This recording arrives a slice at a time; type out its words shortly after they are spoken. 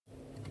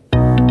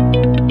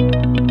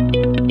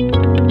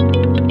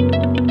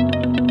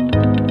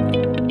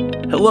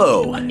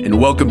Hello,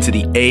 and welcome to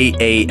the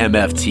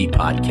AAMFT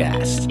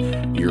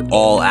podcast, your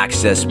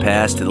all-access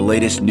pass to the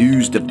latest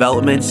news,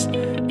 developments,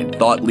 and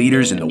thought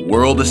leaders in the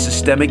world of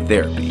systemic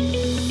therapy.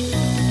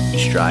 We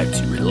strive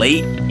to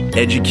relate,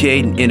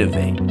 educate, and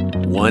innovate,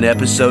 one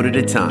episode at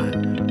a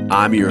time.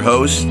 I'm your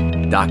host,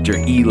 Dr.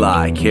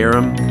 Eli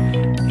Karam,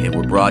 and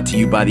we're brought to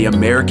you by the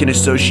American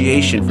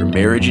Association for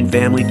Marriage and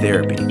Family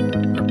Therapy.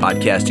 Our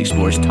podcast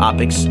explores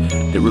topics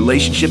that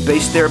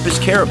relationship-based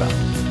therapists care about.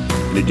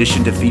 In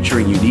addition to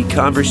featuring unique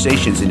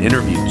conversations and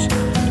interviews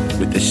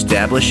with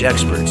established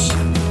experts,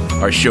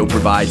 our show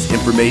provides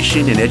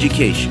information and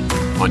education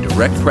on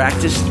direct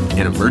practice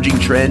and emerging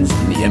trends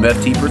in the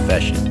MFT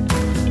profession.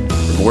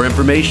 For more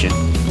information,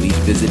 please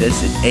visit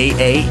us at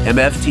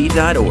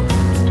aamft.org.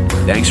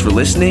 Thanks for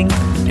listening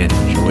and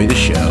enjoy the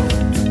show.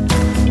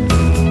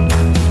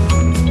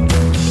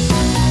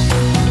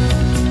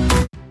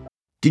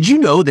 Did you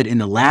know that in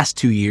the last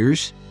 2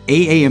 years,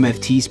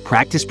 AAMFT's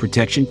Practice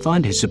Protection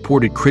Fund has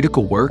supported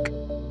critical work,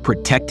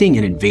 protecting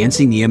and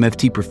advancing the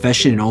MFT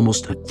profession in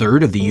almost a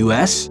third of the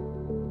U.S.?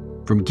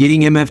 From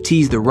getting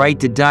MFTs the right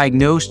to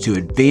diagnose to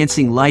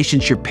advancing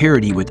licensure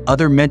parity with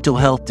other mental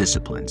health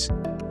disciplines,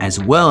 as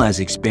well as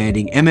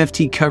expanding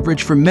MFT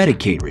coverage for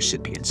Medicaid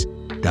recipients,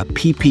 the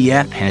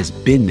PPF has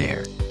been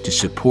there to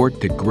support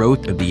the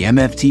growth of the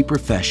MFT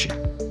profession.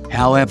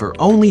 However,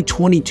 only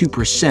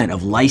 22%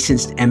 of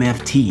licensed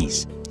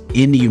MFTs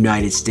in the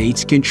United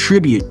States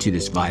contribute to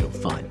this vital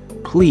fund.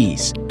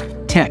 Please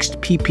text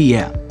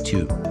PPF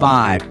to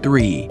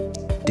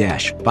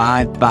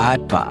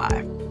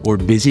 53-555 or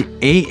visit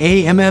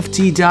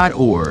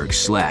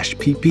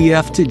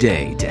aamft.org/PPF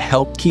today to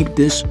help keep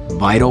this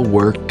vital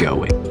work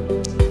going.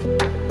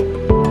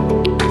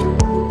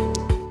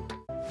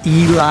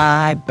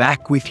 Eli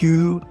back with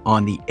you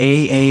on the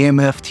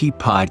AAMFT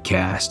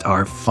podcast,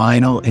 our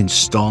final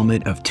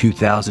installment of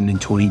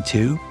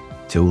 2022.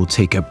 So we'll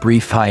take a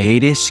brief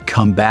hiatus,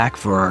 come back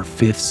for our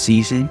 5th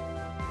season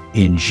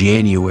in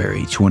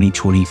January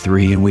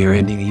 2023, and we are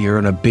ending the year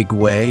in a big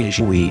way as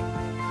we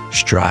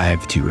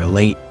strive to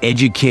relate,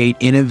 educate,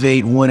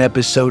 innovate one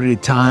episode at a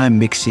time,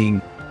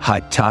 mixing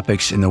hot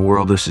topics in the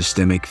world of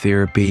systemic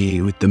therapy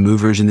with the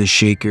movers and the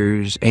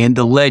shakers and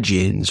the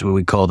legends, what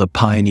we call the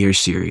Pioneer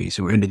Series.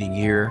 We're ending the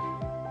year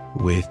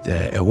with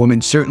a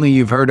woman certainly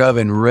you've heard of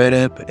and read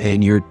up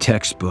in your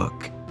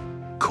textbook,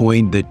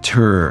 coined the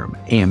term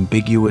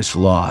ambiguous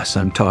loss.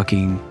 I'm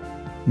talking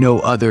no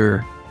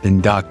other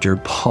than Dr.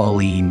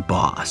 Pauline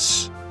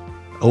Boss.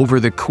 Over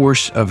the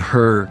course of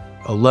her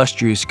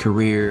illustrious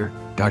career,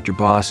 Dr.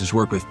 Boss has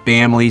worked with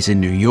families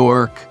in New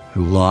York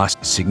who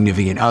lost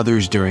significant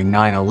others during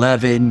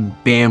 9/11,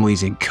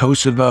 families in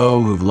Kosovo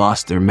who've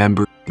lost their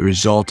members as the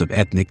result of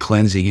ethnic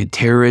cleansing and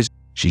terrorism.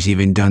 She's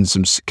even done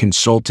some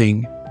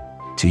consulting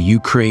to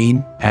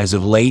Ukraine as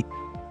of late.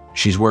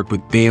 She's worked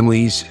with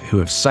families who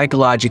have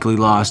psychologically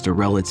lost a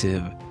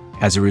relative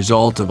as a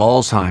result of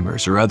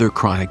Alzheimer's or other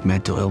chronic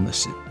mental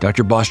illnesses.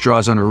 Dr. Boss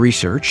draws on her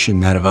research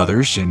and that of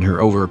others in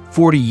her over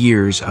 40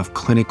 years of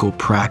clinical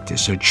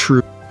practice, a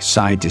true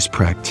scientist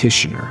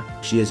practitioner.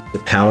 She has a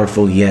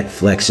powerful yet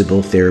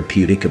flexible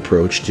therapeutic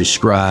approach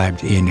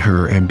described in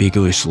her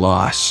ambiguous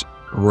loss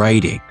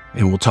writing.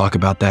 And we'll talk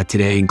about that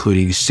today,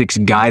 including 6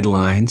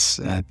 guidelines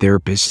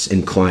therapists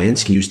and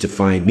clients can use to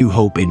find new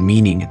hope and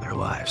meaning in their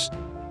lives.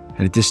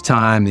 And at this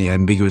time, the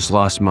ambiguous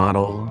loss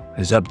model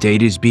is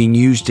updated, is being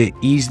used to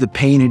ease the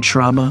pain and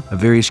trauma of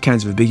various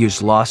kinds of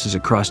ambiguous losses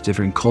across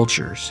different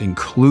cultures,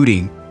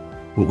 including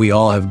what we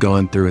all have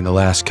gone through in the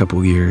last couple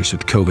of years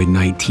with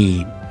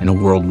COVID-19 and a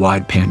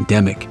worldwide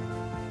pandemic.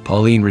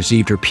 Pauline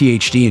received her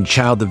PhD in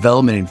Child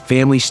Development and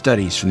Family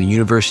Studies from the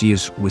University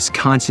of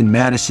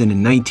Wisconsin-Madison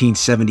in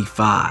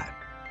 1975.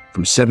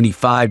 From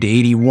 75 to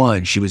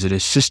 81, she was an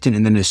assistant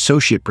and then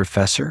associate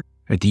professor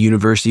at the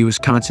University of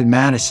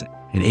Wisconsin-Madison.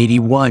 In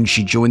 81,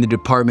 she joined the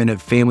Department of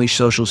Family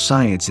Social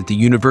Science at the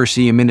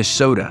University of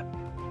Minnesota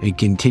and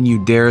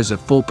continued there as a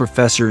full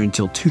professor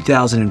until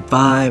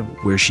 2005,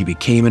 where she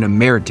became an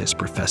emeritus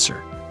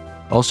professor.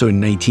 Also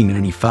in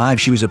 1995,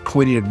 she was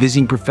appointed a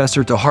visiting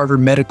professor to Harvard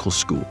Medical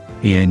School.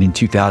 And in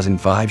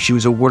 2005, she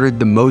was awarded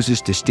the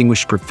Moses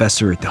Distinguished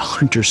Professor at the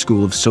Hunter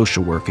School of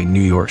Social Work in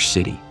New York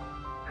City.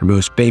 Her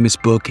most famous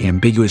book,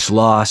 Ambiguous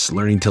Loss,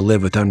 Learning to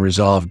Live with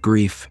Unresolved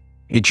Grief,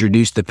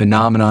 introduced the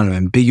phenomenon of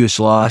ambiguous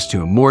loss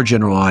to a more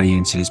general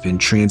audience and has been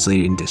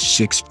translated into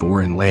 6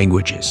 foreign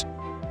languages.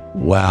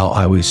 Wow,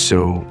 I was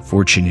so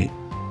fortunate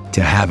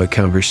to have a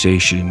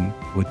conversation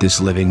with this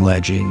living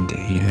legend,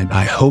 and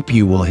I hope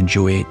you will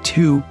enjoy it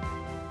too.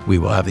 We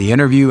will have the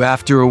interview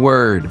after a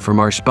word from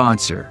our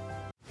sponsor.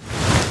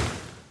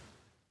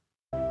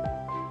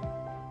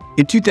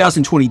 In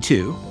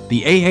 2022,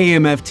 the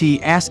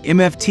AAMFT asked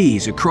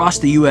MFTs across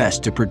the U.S.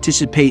 to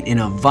participate in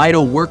a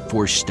vital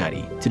workforce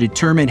study to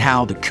determine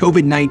how the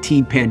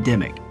COVID-19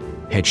 pandemic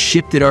had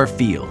shifted our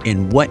field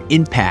and what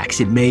impacts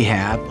it may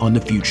have on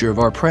the future of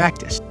our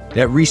practice.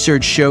 That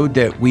research showed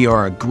that we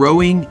are a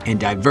growing and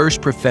diverse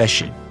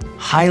profession,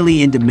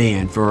 highly in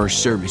demand for our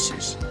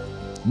services.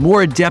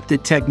 more adept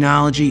at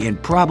technology,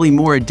 and probably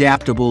more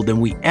adaptable than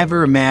we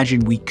ever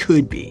imagined we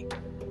could be.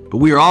 But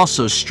we are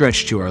also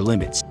stretched to our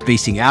limits,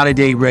 facing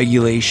out-of-date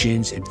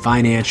regulations and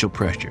financial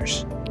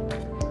pressures.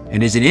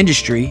 And as an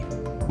industry,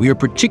 we are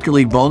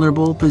particularly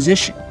vulnerable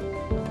position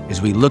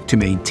as we look to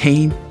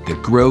maintain the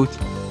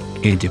growth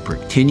and to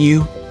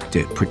continue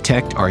to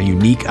protect our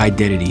unique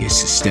identity as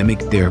systemic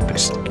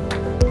therapists.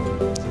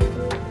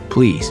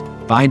 Please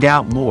find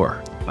out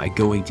more by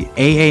going to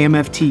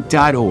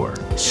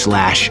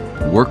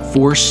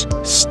aamft.org/workforce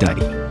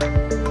study.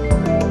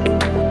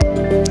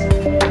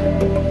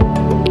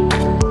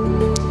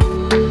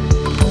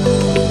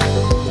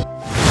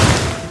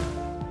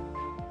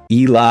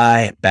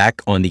 Eli,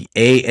 back on the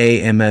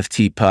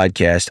AAMFT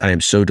podcast. I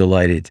am so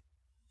delighted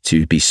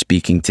to be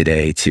speaking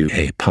today to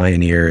a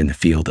pioneer in the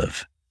field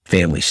of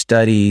family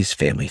studies,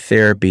 family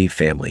therapy,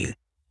 family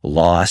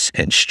loss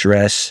and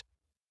stress,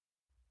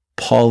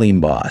 Pauline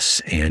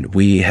Boss. And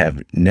we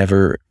have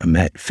never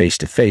met face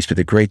to face, but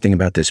the great thing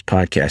about this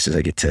podcast is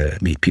I get to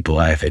meet people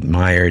I've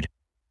admired,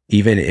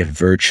 even if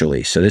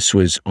virtually. So this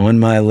was on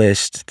my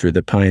list through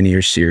the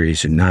Pioneer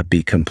series and not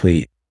be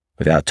complete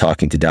without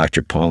talking to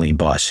Dr. Pauline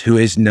Boss, who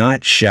is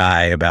not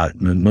shy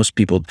about, most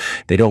people,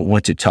 they don't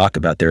want to talk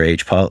about their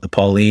age.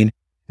 Pauline,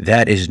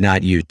 that is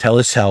not you. Tell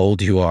us how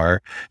old you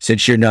are,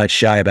 since you're not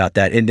shy about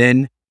that. And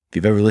then, if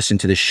you've ever listened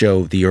to the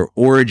show, your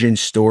origin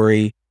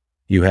story,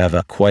 you have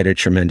quite a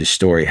tremendous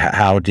story.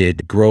 How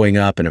did growing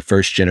up in a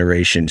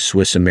first-generation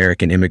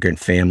Swiss-American immigrant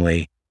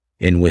family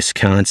in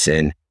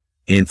Wisconsin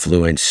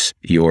influence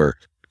your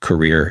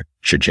career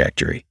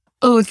trajectory?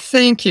 Oh,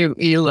 thank you,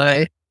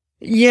 Eli.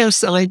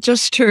 Yes, I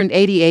just turned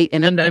 88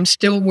 and I'm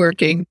still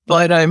working,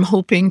 but I'm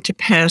hoping to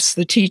pass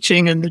the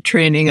teaching and the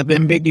training of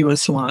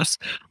ambiguous loss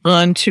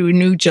on to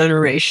new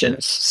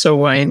generations.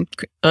 So I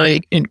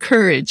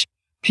encourage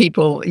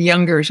people,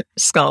 younger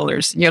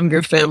scholars,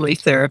 younger family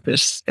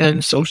therapists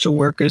and social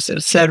workers,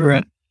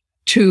 etc.,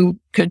 to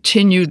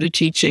continue the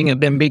teaching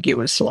of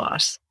ambiguous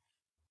loss.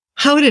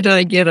 How did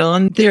I get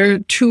on? There are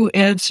two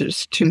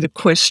answers to the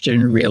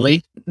question,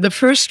 really. The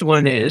first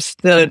one is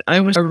that I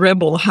was a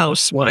rebel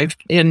housewife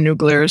in New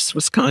Glarus,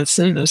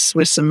 Wisconsin, a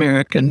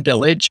Swiss-American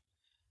village.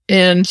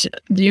 And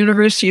the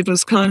University of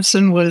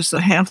Wisconsin was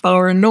a half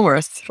hour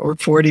north, or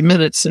 40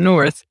 minutes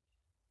north.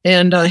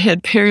 And I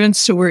had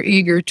parents who were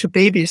eager to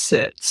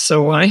babysit.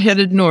 So I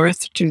headed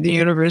north to the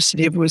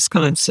University of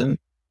Wisconsin,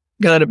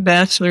 got a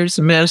bachelor's,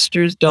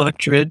 master's,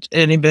 doctorate,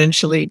 and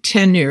eventually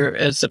tenure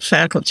as a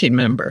faculty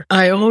member.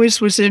 I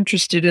always was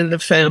interested in the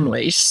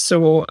family,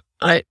 so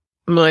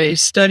my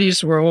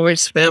studies were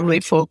always family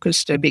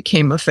focused. I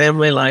became a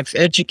family life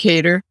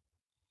educator.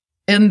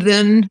 And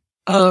then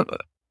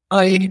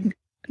I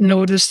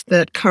noticed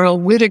that Carl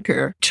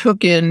Whitaker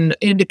took in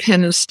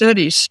independent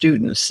studies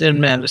students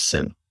in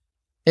Madison.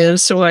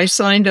 And so I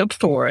signed up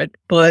for it.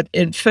 But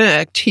in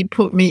fact, he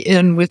put me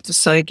in with the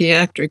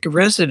psychiatric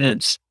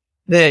residents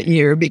that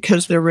year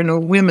because there were no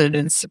women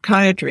in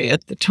psychiatry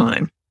at the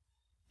time.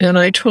 And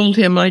I told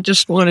him I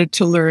just wanted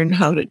to learn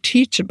how to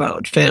teach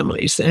about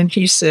families. And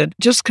he said,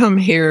 just come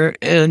here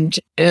and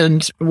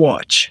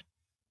watch.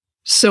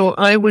 So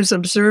I was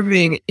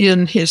observing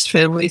in his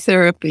family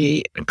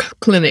therapy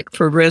clinic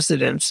for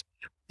residents,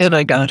 and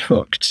I got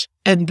hooked.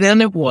 And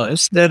then it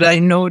was that I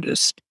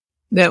noticed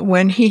that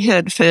when he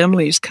had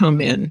families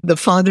come in, the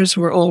fathers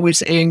were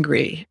always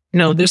angry.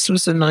 Now, this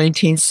was the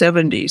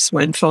 1970s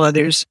when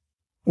fathers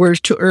were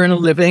to earn a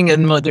living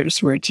and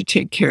mothers were to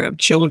take care of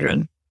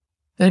children.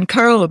 And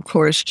Carl, of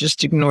course,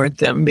 just ignored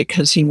them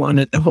because he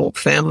wanted the whole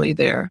family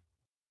there.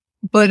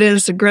 But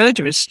as a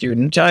graduate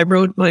student, I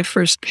wrote my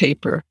first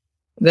paper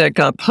that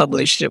got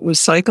published. It was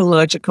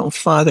Psychological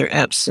Father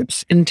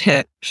Absence,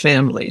 Intact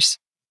Families.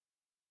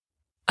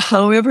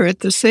 However, at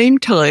the same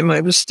time,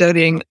 I was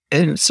studying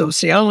in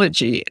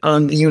sociology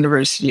on the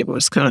University of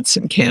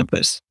Wisconsin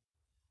campus.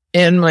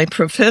 And my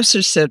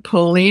professor said,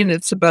 Pauline,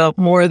 it's about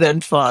more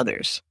than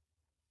fathers.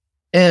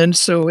 And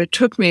so it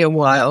took me a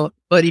while,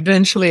 but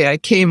eventually I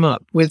came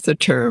up with the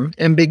term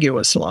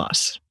ambiguous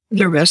loss.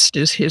 The rest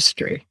is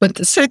history. But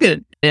the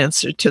second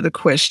answer to the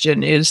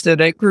question is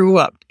that I grew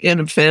up in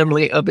a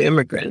family of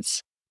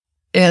immigrants,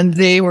 and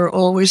they were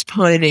always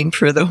pining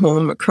for the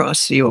home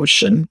across the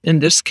ocean, in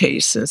this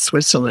case in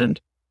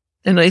Switzerland.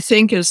 And I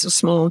think as a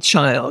small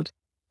child,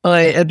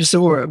 I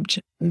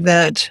absorbed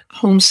that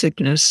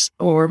homesickness,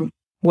 or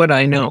what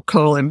I now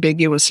call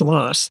ambiguous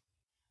loss,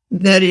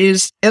 that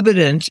is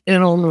evident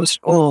in almost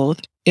all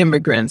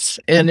immigrants,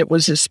 and it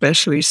was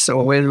especially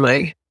so in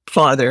my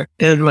father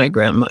and my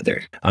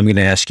grandmother. I'm going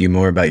to ask you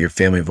more about your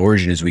family of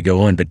origin as we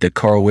go on, but the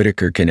Carl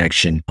Whitaker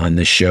connection on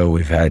this show,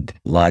 we've had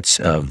lots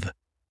of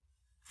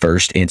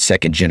first and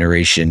second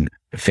generation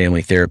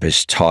family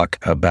therapists talk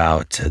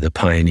about the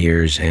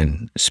pioneers,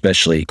 and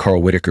especially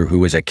Carl Whitaker, who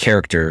was a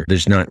character.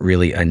 There's not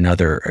really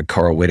another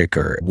Carl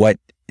Whitaker. What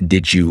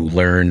did you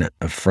learn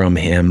from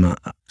him?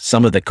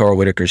 Some of the Carl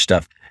Whitaker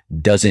stuff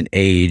doesn't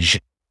age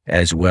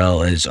as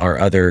well as our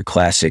other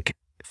classic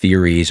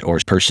theories or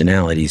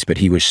personalities, but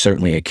he was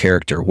certainly a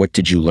character. What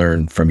did you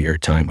learn from your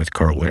time with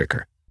Carl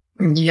Whitaker?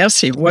 Yes,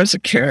 he was a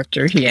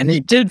character. He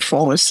did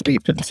fall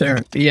asleep in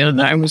therapy,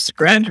 and I was a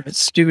graduate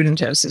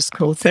student as his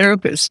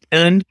co-therapist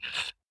and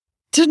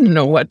didn't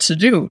know what to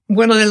do.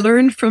 When I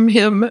learned from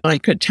him, I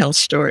could tell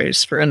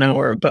stories for an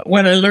hour, but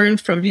what I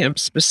learned from him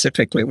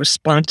specifically was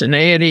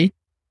spontaneity,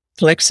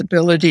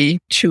 flexibility,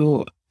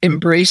 to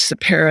embrace the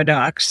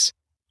paradox,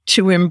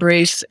 to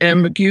embrace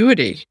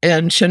ambiguity,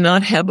 and to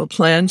not have a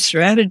planned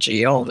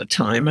strategy all the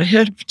time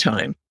ahead of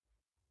time.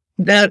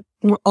 That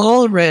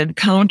all ran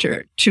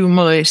counter to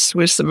my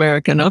Swiss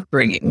American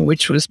upbringing,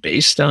 which was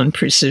based on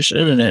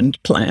precision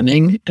and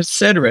planning,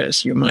 etc.,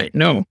 as you might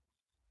know,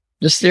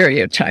 the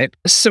stereotype.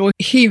 So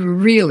he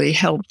really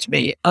helped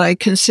me. I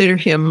consider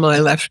him my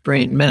left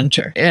brain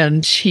mentor,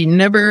 and he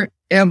never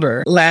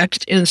ever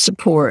lacked in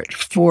support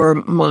for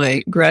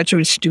my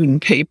graduate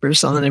student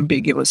papers on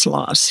ambiguous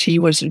loss. He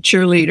was a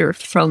cheerleader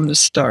from the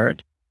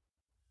start.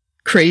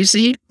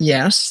 Crazy,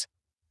 yes,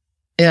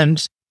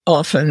 and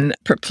often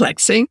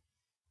perplexing.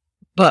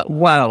 But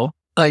wow,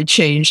 I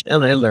changed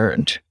and I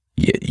learned.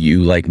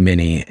 You, like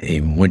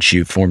many, once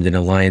you formed an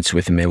alliance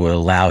with him, it will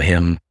allow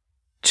him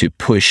to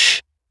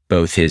push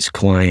both his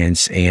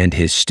clients and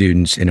his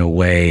students in a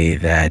way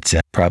that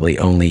probably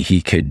only he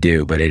could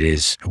do. But it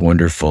is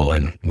wonderful.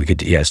 And we could,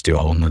 do a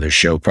whole nother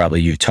show,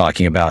 probably you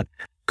talking about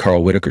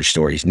Carl Whitaker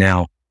stories.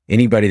 Now,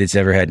 anybody that's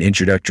ever had an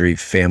introductory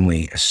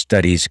family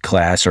studies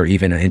class or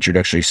even an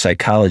introductory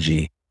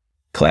psychology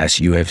class,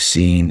 you have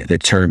seen the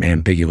term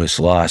ambiguous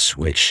loss,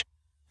 which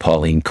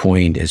Pauline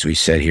coined, as we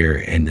said here,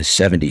 in the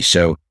 70s.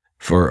 So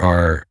for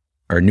our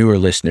newer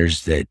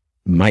listeners that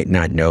might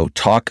not know,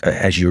 talk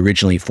as you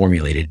originally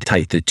formulated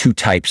the two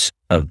types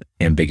of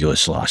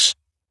ambiguous loss.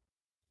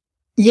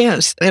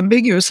 Yes,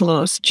 ambiguous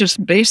loss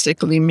just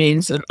basically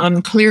means an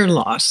unclear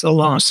loss, a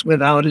loss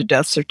without a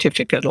death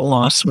certificate, a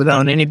loss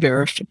without any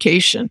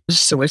verification.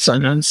 So it's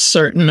an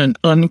uncertain and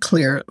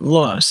unclear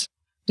loss.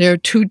 There are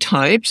two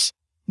types.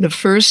 The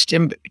first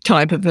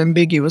type of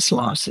ambiguous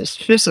loss is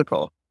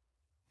physical.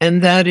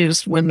 And that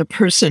is when the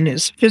person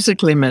is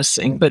physically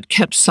missing, but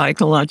kept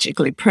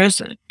psychologically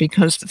present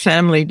because the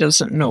family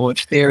doesn't know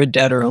if they're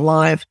dead or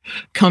alive,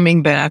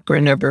 coming back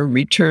or never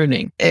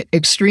returning.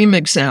 Extreme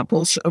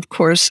examples, of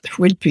course,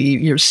 would be,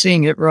 you're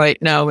seeing it right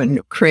now in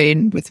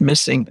Ukraine with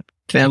missing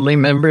family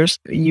members.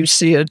 You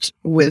see it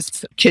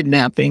with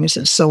kidnappings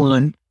and so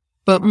on.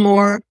 But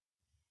more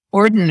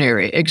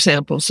ordinary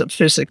examples of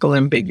physical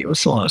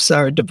ambiguous loss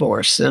are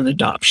divorce and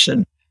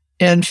adoption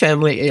and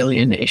family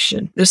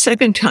alienation. The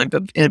second type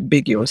of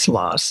ambiguous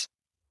loss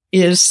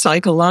is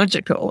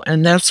psychological,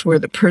 and that's where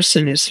the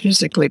person is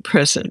physically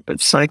present but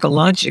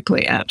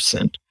psychologically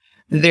absent.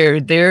 They're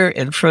there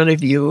in front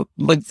of you,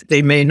 but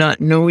they may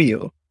not know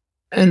you.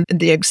 And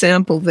the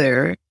example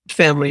there,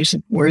 families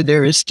where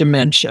there is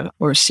dementia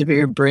or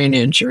severe brain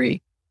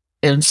injury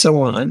and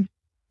so on.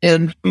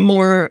 And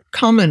more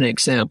common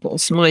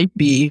examples might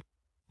be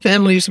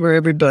families where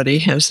everybody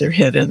has their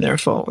head in their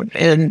phone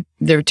and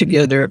they're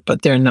together,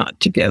 but they're not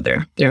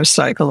together. They're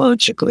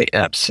psychologically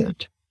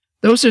absent.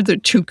 Those are the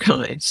two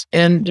kinds.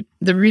 And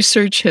the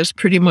research has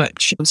pretty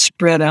much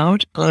spread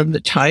out on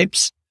the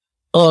types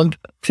of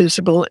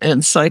physical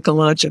and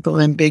psychological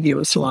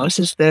ambiguous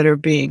losses that are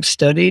being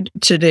studied.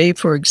 Today,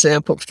 for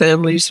example,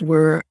 families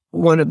where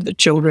one of the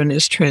children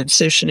is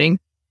transitioning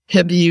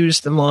have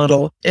used the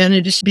model, and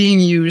it is being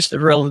used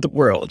around the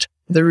world.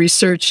 The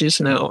research is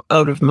now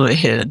out of my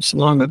hands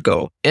long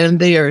ago, and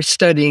they are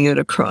studying it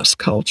across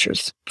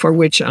cultures, for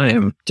which I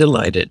am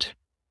delighted.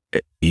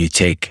 You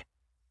take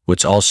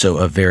what's also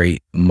a very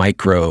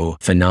micro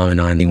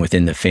phenomenon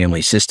within the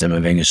family system of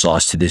ambiguous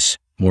loss to this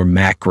more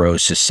macro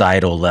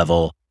societal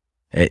level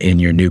in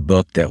your new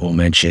book that we'll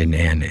mention.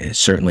 And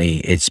certainly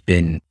it's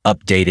been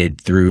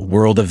updated through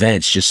world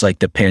events, just like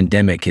the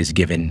pandemic has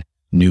given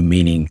new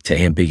meaning to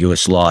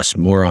ambiguous loss.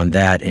 More on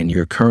that in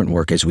your current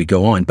work as we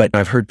go on. But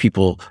I've heard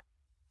people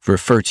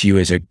refer to you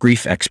as a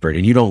grief expert,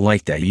 and you don't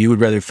like that. You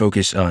would rather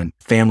focus on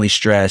family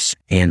stress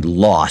and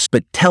loss.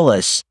 But tell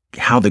us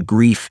how the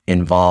grief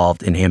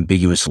involved in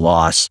ambiguous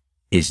loss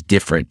is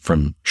different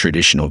from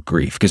traditional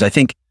grief. Because I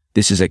think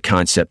this is a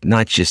concept,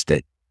 not just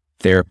that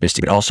therapists,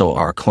 but also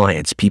our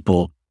clients,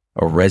 people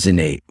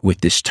resonate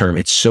with this term.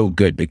 It's so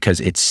good because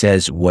it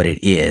says what it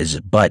is,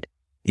 but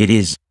it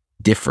is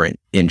different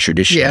in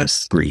traditional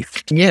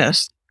grief.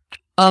 Yes.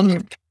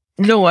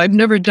 No, I've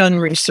never done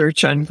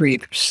research on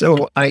grief,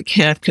 so I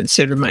can't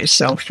consider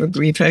myself a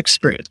grief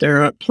expert.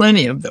 There are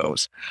plenty of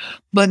those.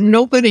 But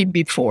nobody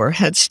before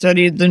had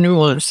studied the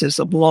nuances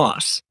of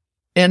loss.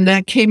 And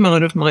that came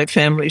out of my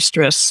family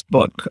stress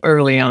book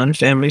early on,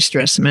 family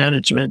stress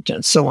management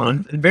and so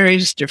on.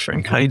 Various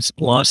different kinds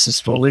of losses,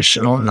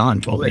 volitional,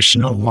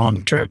 non-volitional,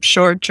 long-term,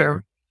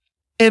 short-term,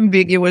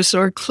 ambiguous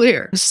or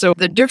clear. So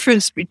the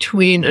difference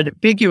between an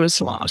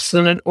ambiguous loss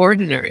and an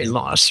ordinary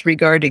loss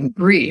regarding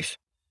grief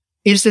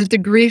is that the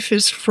grief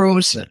is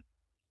frozen.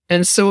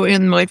 And so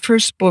in my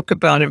first book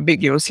about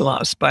ambiguous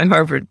loss by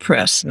Harvard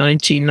Press,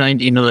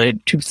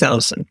 1999,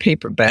 2000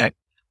 paperback,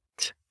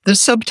 the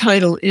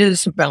subtitle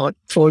is about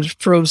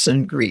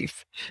frozen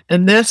grief.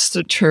 And that's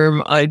the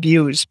term I've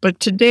used.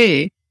 But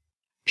today,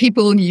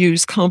 people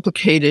use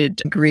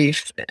complicated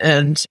grief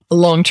and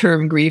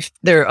long-term grief.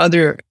 There are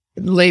other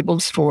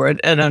labels for it.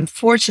 And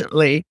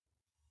unfortunately,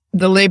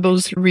 the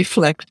labels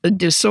reflect a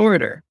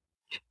disorder.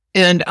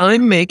 And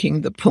I'm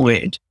making the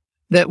point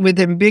that with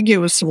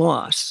ambiguous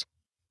loss,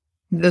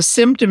 the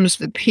symptoms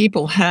that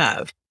people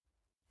have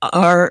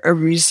are a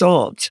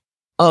result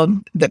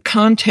of the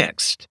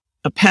context,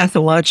 a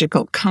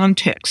pathological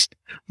context,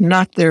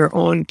 not their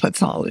own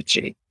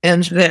pathology.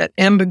 And that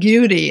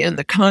ambiguity in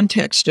the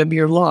context of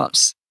your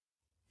loss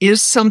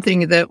is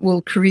something that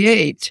will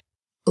create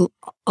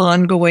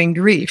ongoing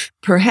grief,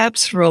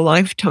 perhaps for a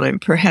lifetime,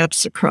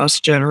 perhaps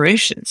across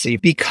generations,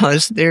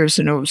 because there's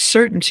no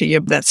certainty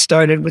of that.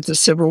 Started with the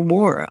Civil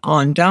War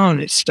on down.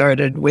 It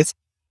started with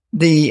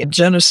the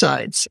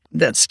genocides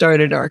that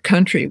started our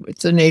country with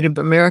the Native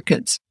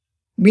Americans.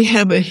 We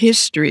have a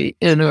history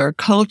in our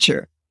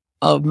culture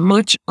of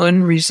much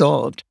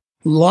unresolved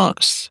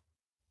loss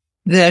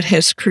that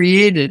has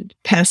created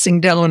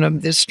passing down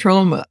of this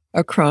trauma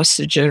across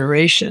the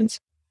generations.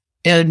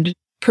 And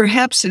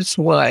perhaps it's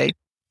why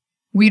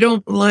we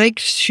don't like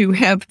to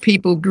have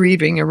people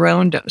grieving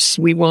around us.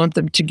 We want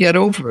them to get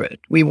over it.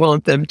 We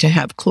want them to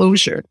have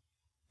closure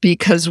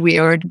because we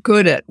aren't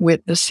good at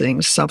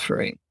witnessing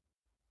suffering.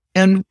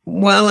 And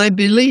while I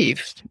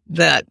believe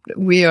that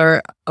we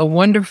are a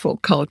wonderful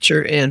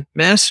culture in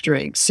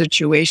mastering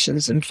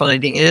situations and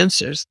finding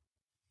answers,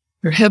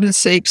 for heaven's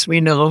sakes,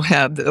 we now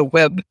have the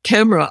web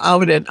camera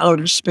out in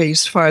outer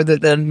space farther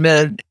than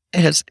man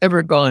has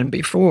ever gone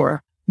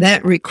before.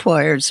 That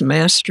requires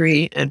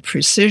mastery and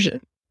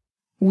precision.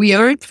 We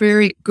aren't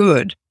very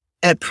good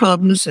at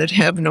problems that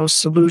have no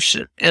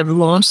solution, and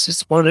loss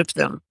is one of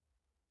them.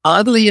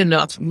 Oddly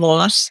enough,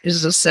 loss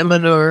is a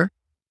seminar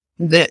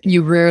that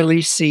you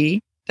rarely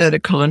see at a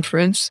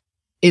conference.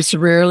 It's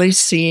rarely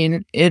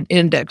seen in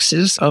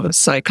indexes of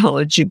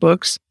psychology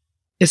books.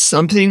 It's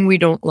something we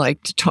don't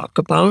like to talk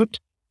about.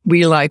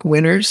 We like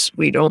winners.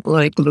 We don't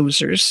like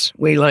losers.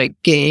 We like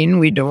gain.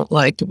 We don't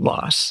like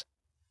loss.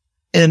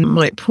 And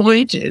my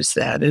point is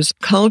that as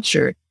a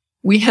culture,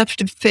 we have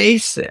to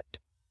face it.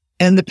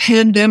 And the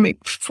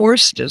pandemic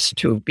forced us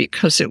to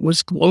because it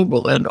was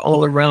global and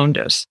all around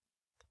us.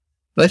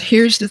 But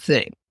here's the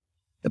thing.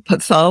 The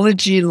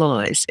pathology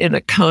lies in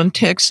a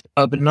context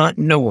of not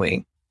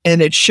knowing,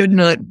 and it should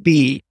not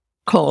be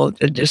called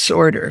a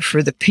disorder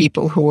for the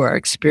people who are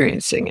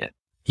experiencing it.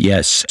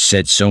 Yes,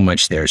 said so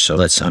much there. So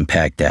let's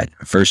unpack that.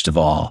 First of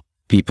all,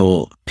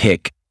 people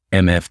pick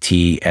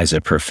MFT as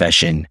a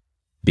profession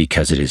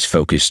because it is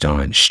focused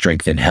on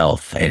strength and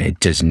health, and it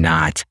does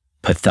not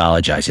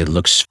pathologize. It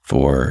looks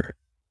for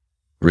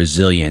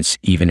resilience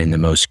even in the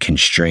most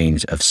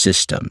constrained of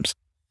systems.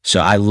 So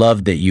I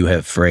love that you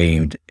have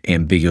framed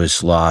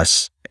ambiguous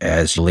loss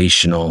as a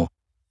relational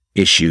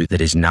issue that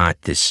is not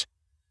this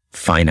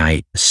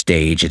finite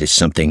stage. It is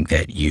something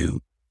that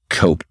you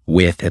cope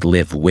with and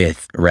live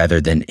with rather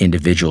than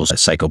individuals'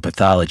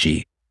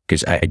 psychopathology,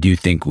 because I do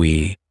think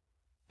we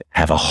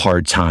have a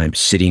hard time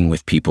sitting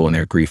with people in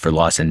their grief or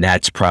loss. And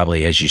that's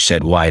probably, as you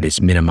said, why it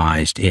is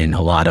minimized in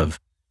a lot of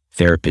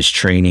therapist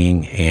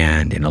training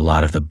and in a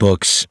lot of the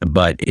books.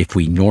 But if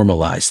we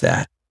normalize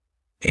that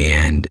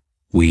and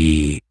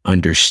we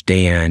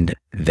understand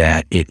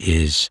that it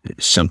is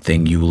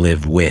something you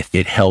live with,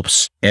 it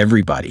helps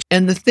everybody.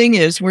 And the thing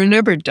is, we're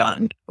never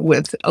done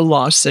with a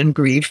loss and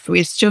grief.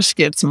 It just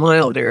gets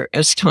milder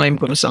as time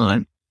goes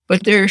on.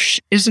 But there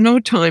is no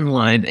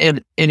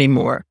timeline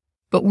anymore.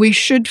 But we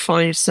should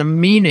find some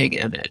meaning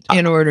in it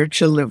in order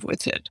to live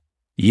with it.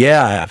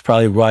 Yeah,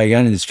 probably why I got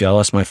into this. I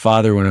lost my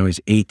father when I was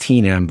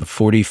 18 and I'm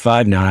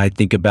 45 now. I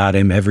think about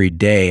him every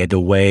day. The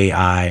way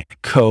I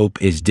cope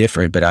is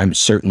different, but I'm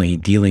certainly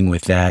dealing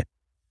with that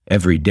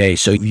every day.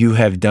 So you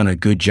have done a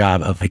good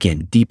job of,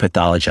 again,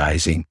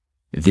 depathologizing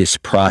this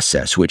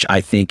process, which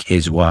I think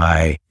is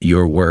why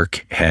your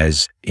work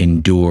has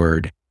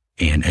endured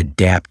and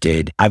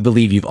adapted. I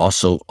believe you've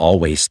also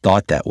always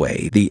thought that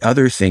way. The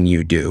other thing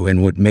you do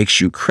and what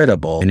makes you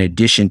credible, in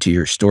addition to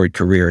your storied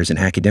career as an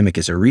academic,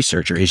 as a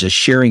researcher, is a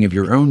sharing of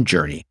your own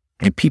journey.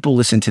 And people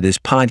listen to this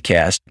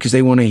podcast because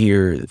they want to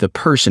hear the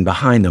person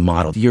behind the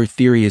model. Your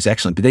theory is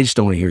excellent, but they just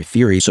don't want to hear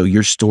theory. So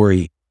your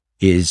story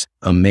is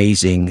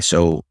amazing.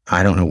 So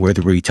I don't know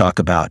whether we talk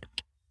about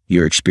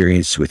your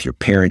experience with your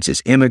parents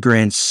as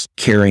immigrants,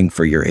 caring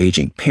for your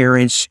aging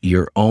parents,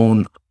 your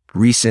own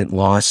recent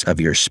loss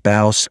of your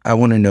spouse. I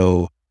want to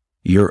know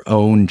your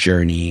own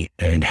journey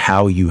and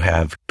how you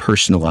have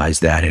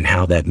personalized that and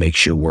how that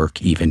makes your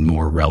work even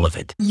more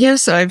relevant.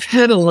 Yes, I've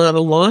had a lot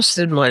of loss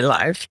in my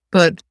life,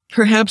 but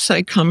perhaps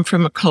I come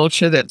from a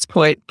culture that's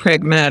quite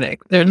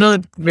pragmatic. They're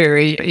not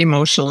very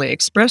emotionally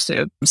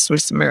expressive,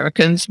 Swiss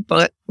Americans,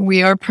 but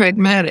we are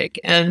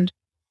pragmatic. And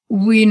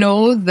we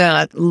know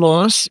that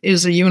loss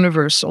is a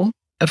universal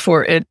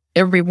for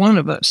every one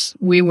of us.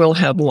 We will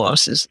have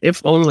losses,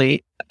 if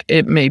only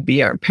it may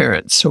be our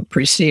parents who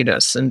precede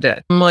us in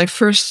death. My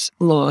first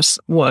loss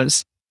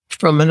was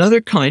from another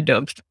kind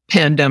of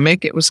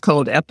pandemic. It was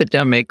called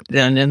epidemic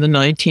then. In the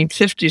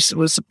 1950s, it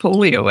was a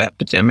polio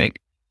epidemic,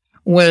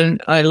 when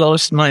I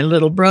lost my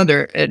little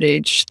brother at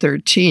age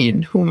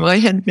 13, whom I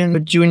had been a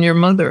junior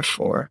mother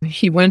for.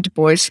 He went to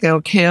Boy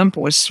Scout camp,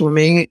 was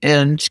swimming,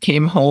 and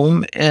came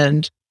home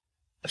and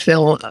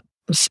fell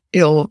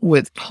ill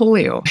with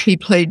polio. He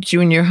played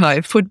junior high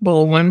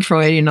football one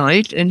Friday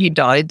night and he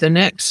died the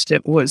next.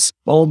 It was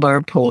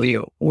bulbar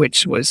polio,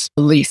 which was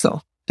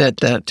lethal at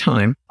that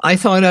time. I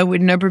thought I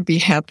would never be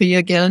happy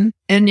again.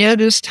 And yet,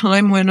 as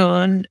time went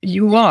on,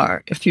 you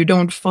are if you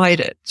don't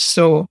fight it.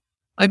 So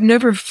I've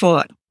never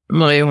fought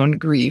my own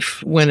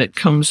grief when it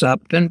comes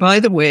up. And by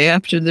the way,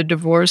 after the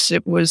divorce,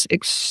 it was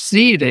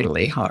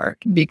exceedingly hard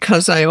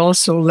because I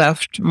also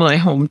left my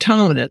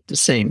hometown at the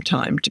same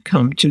time to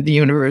come to the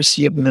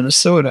University of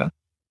Minnesota.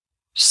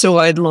 So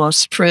I'd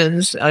lost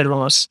friends. I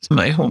lost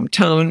my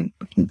hometown,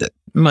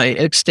 my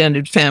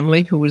extended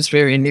family, who was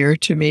very near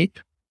to me.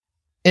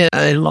 And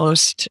I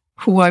lost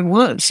who I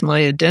was,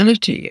 my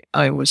identity.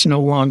 I was no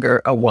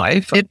longer a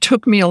wife. It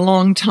took me a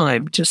long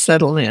time to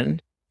settle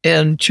in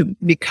and to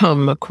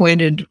become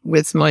acquainted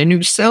with my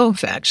new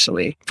self,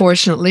 actually.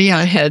 Fortunately,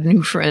 I had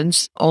new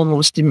friends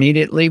almost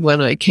immediately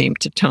when I came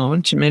to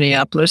town, to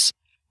Minneapolis,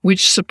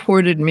 which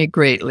supported me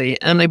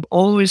greatly. And I've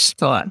always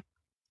thought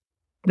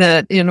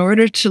that in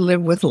order to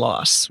live with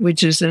loss,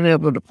 which is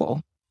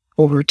inevitable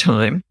over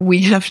time,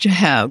 we have to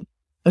have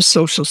a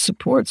social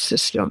support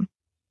system.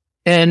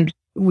 And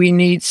we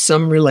need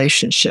some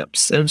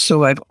relationships. And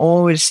so I've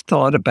always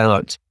thought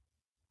about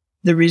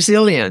the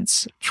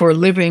resilience for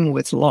living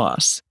with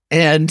loss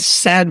and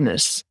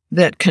sadness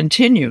that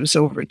continues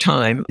over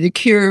time. The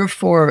cure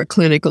for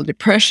clinical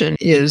depression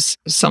is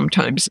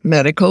sometimes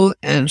medical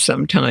and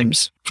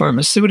sometimes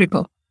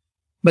pharmaceutical.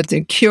 But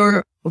the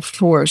cure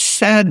for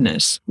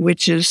sadness,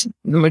 which is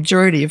the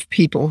majority of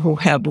people who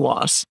have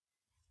loss,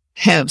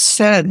 have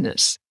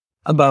sadness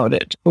about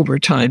it over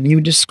time. You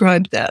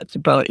described that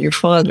about your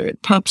father.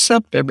 It pops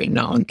up every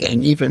now and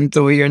then, even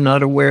though you're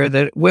not aware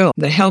that it will.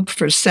 The help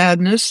for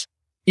sadness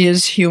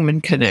is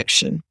human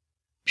connection.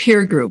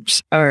 Peer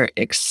groups are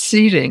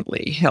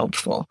exceedingly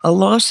helpful. A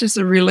loss is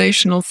a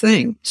relational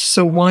thing,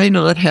 so why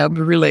not have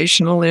a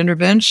relational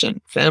intervention?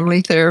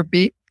 Family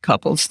therapy,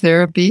 couples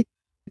therapy,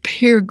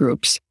 peer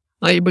groups.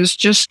 I was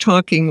just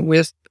talking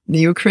with the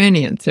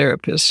Ukrainian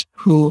therapist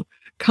who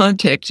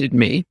contacted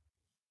me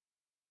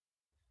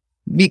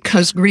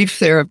because grief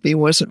therapy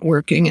wasn't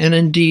working, and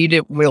indeed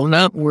it will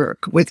not work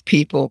with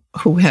people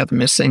who have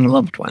missing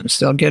loved ones.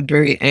 They'll get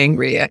very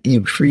angry at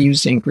you for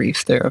using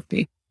grief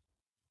therapy.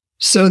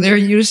 So they're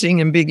using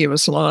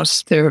ambiguous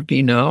loss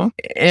therapy now.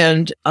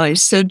 And I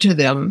said to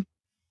them,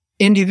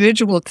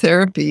 individual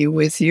therapy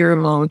with your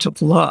amount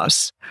of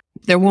loss,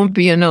 there won't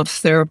be enough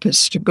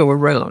therapists to go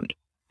around.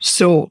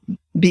 So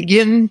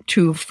begin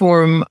to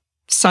form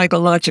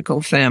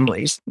psychological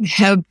families,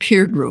 have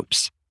peer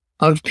groups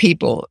of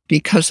people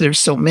because there's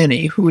so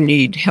many who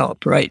need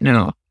help right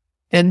now.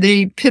 And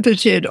they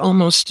pivoted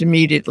almost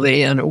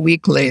immediately, and a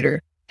week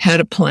later had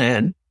a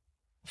plan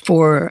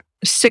for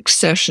 6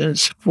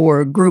 sessions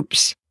for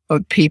groups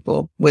of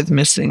people with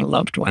missing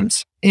loved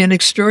ones. In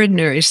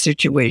extraordinary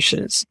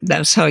situations,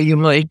 that's how you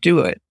might do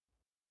it.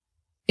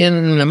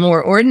 In the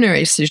more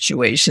ordinary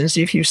situations,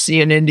 if you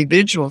see an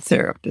individual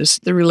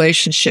therapist, the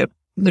relationship,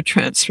 the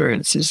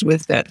transference is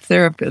with that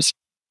therapist.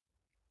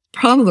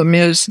 Problem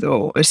is,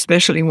 though,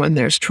 especially when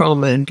there's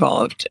trauma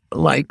involved,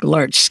 like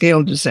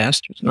large-scale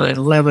disasters,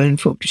 9/11,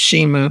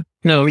 Fukushima,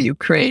 now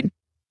Ukraine,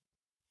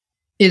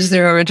 is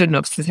there aren't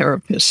enough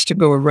therapists to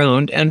go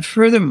around. And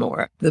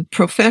furthermore, the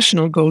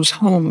professional goes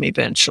home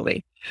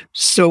eventually.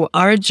 So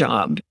our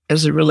job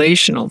as a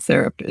relational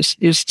therapist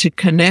is to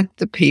connect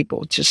the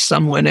people to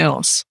someone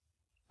else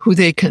who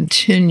they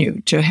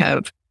continue to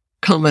have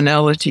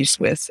commonalities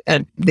with,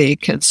 and they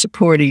can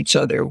support each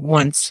other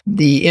once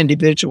the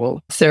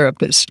individual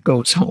therapist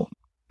goes home.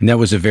 And that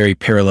was a very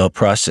parallel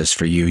process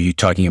for you. You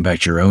talking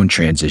about your own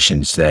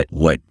transitions, that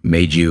what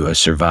made you a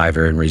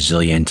survivor and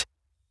resilient.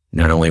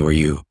 Not only were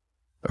you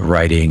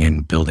writing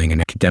and building an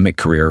academic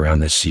career around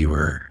this, you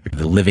were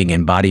the living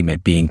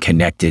embodiment, being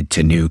connected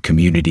to new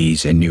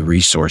communities and new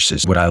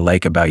resources. What I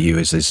like about you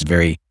is this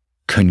very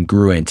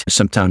congruent.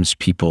 Sometimes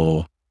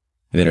people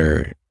that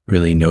are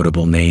really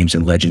notable names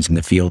and legends in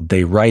the field,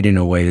 they write in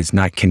a way that's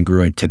not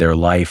congruent to their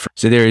life.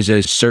 So there is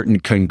a certain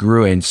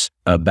congruence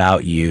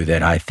about you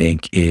that I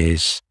think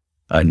is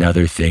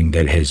another thing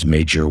that has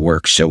made your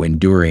work so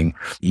enduring.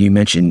 You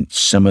mentioned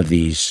some of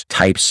these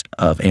types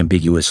of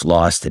ambiguous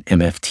loss that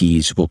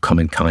MFTs will come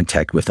in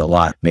contact with a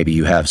lot. Maybe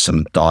you have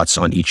some thoughts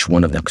on each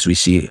one of them, because we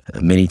see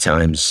many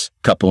times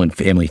couple and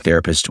family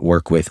therapists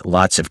work with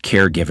lots of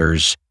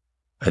caregivers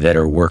that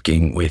are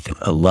working with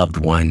a loved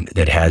one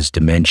that has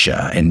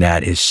dementia, and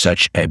that is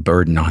such a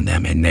burden on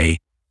them, and they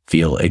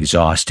feel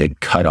exhausted,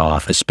 cut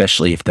off,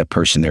 especially if the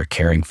person they're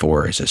caring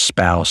for is a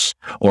spouse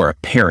or a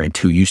parent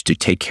who used to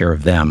take care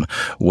of them.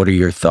 What are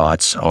your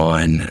thoughts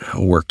on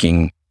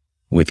working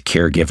with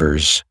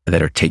caregivers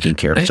that are taking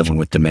care of someone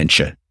with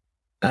dementia?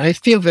 I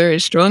feel very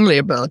strongly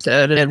about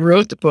that and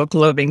wrote the book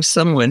Loving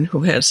Someone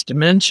Who Has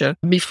Dementia.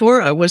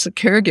 Before I was a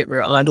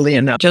caregiver, oddly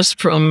enough, just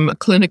from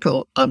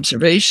clinical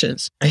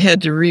observations. I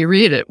had to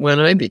reread it when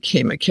I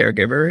became a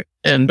caregiver.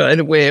 And by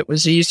the way, it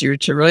was easier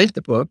to write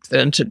the book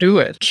than to do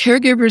it.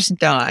 Caregivers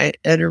die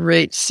at a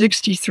rate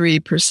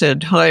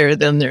 63% higher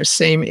than their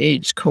same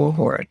age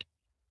cohort.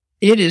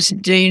 It is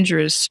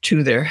dangerous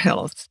to their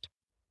health.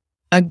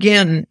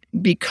 Again,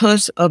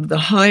 because of the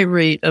high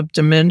rate of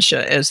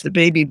dementia as the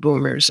baby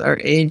boomers are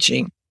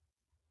aging,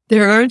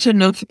 there aren't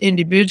enough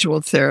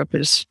individual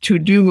therapists to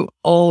do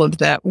all of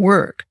that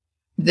work.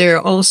 There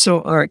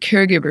also are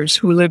caregivers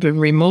who live in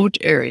remote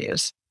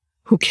areas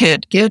who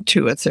can't get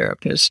to a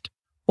therapist,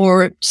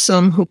 or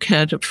some who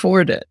can't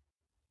afford it.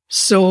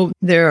 So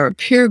there are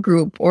peer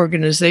group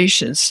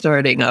organizations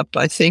starting up,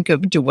 I think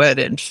of Duet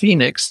in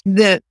Phoenix,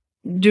 that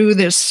do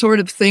this sort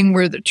of thing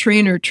where the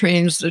trainer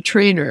trains the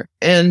trainer,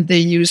 and they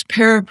use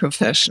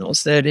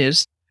paraprofessionals, that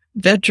is,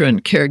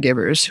 veteran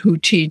caregivers who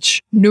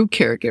teach new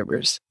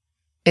caregivers.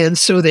 And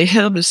so they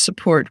have a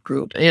support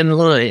group in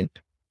line.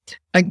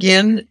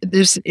 Again,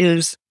 this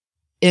is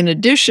in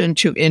addition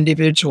to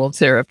individual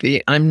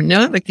therapy. I'm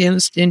not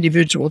against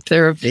individual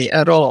therapy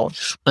at all.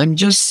 I'm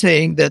just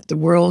saying that the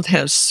world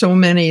has so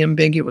many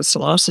ambiguous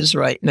losses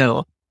right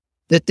now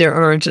that there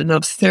aren't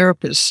enough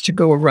therapists to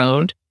go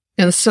around,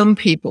 and some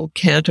people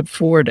can't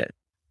afford it.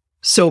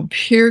 So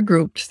peer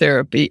group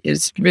therapy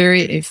is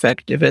very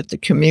effective at the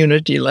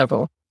community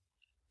level.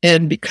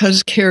 And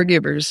because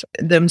caregivers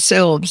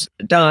themselves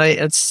die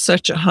at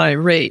such a high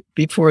rate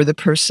before the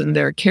person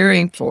they're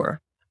caring for,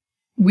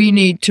 we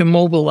need to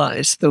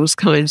mobilize those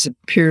kinds of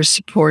peer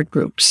support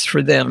groups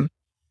for them.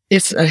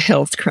 It's a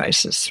health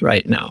crisis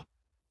right now.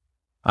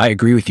 I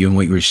agree with you on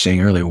what you were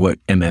saying earlier. What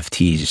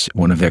MFTs,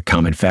 one of their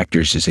common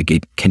factors is a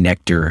good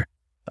connector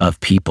of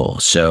people.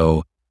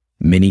 So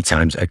many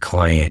times a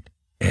client,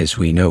 as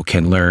we know,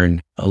 can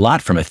learn a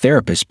lot from a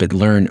therapist, but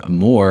learn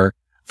more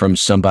from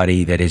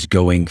somebody that is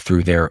going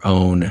through their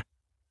own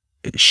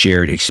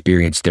shared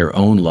experience, their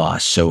own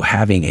loss. So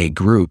having a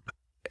group,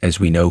 as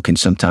we know, can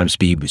sometimes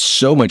be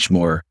so much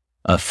more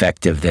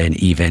effective than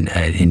even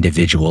an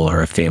individual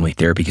or a family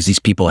therapy, because these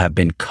people have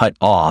been cut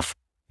off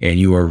and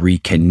you are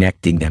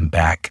reconnecting them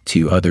back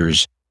to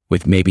others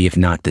with maybe, if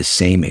not the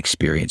same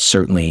experience,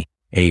 certainly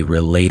a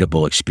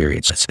relatable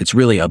experience. It's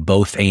really a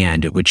both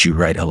and, which you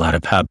write a lot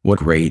about. What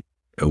great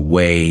a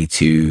way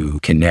to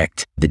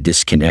connect the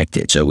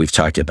disconnected. So we've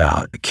talked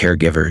about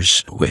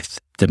caregivers with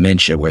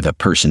dementia, where the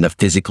person that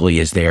physically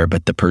is there,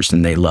 but the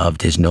person they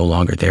loved is no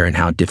longer there, and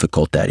how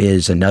difficult that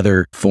is.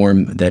 Another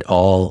form that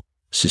all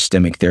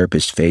systemic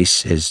therapists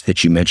face is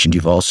that you mentioned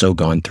you've also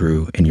gone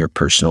through in your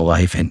personal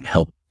life and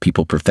helped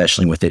people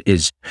professionally with it,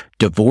 is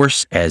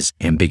divorce as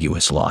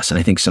ambiguous loss. And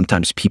I think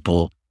sometimes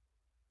people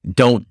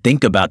don't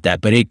think about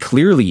that, but it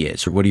clearly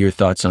is. What are your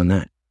thoughts on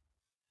that?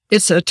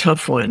 It's a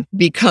tough one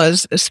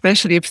because,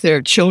 especially if there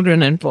are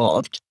children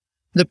involved,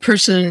 the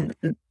person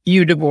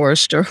you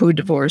divorced or who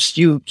divorced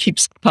you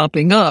keeps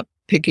popping up,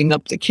 picking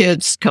up the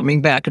kids,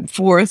 coming back and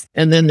forth.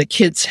 And then the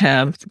kids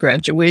have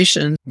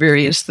graduation,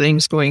 various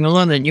things going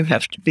on, and you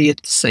have to be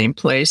at the same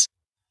place.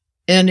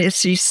 And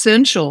it's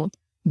essential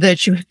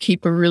that you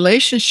keep a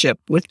relationship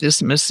with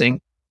this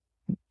missing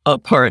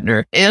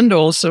partner and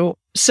also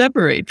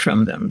separate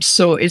from them.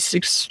 So it's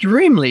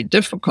extremely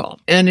difficult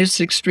and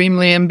it's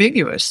extremely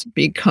ambiguous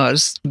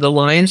because the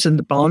lines and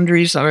the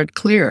boundaries aren't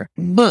clear.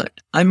 But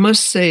I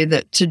must say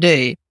that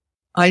today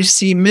I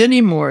see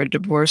many more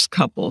divorced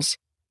couples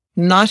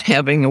not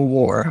having a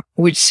war,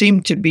 which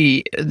seemed to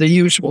be the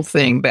usual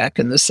thing back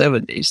in the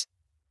 70s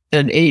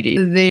and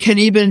 80s. They can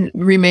even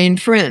remain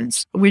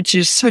friends, which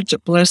is such a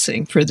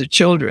blessing for the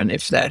children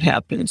if that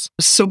happens.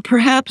 So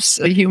perhaps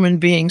human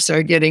beings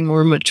are getting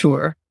more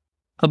mature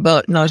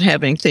about not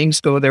having things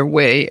go their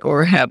way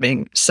or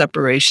having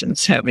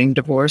separations, having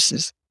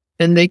divorces.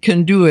 And they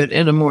can do it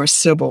in a more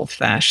civil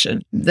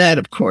fashion. That,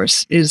 of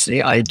course, is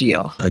the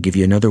ideal. I'll give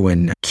you another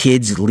one.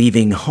 Kids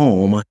leaving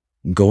home,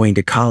 going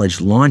to college,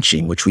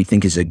 launching, which we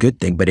think is a good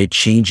thing, but it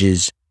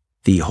changes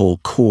the whole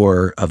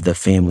core of the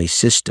family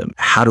system.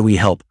 How do we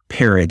help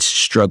parents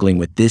struggling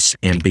with this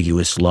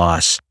ambiguous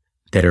loss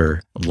that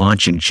are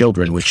launching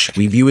children, which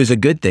we view as a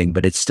good thing,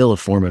 but it's still a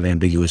form of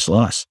ambiguous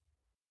loss?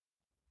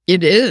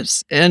 It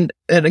is. And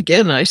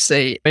again, I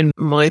say, in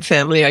my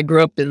family, I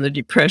grew up in the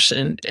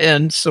Depression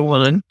and so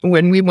on.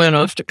 When we went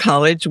off to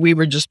college, we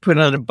were just put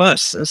on a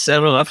bus and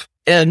sent off.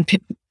 And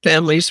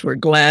families were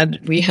glad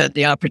we had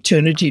the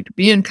opportunity to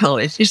be in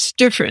college. It's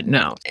different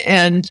now.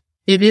 And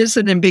it is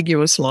an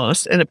ambiguous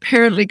loss and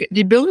apparently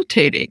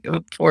debilitating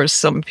for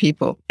some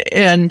people.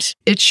 And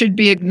it should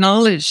be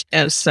acknowledged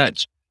as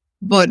such.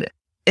 But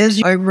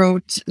as I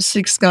wrote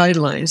 6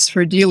 guidelines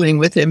for dealing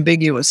with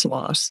ambiguous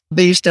loss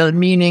based on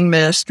meaning,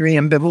 mastery,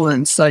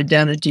 ambivalence,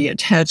 identity,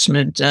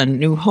 attachment, and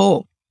new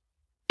hope.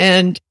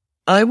 And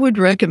I would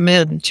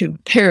recommend to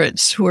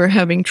parents who are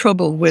having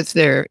trouble with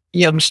their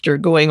youngster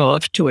going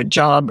off to a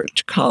job or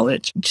to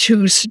college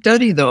to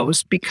study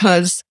those,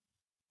 because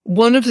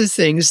one of the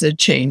things that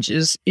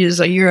changes is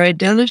your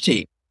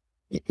identity.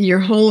 Your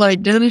whole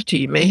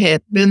identity may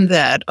have been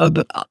that of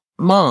a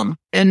mom.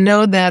 And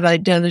now that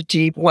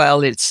identity,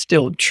 while it's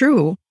still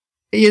true,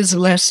 is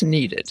less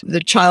needed. The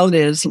child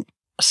is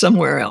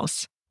somewhere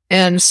else.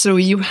 And so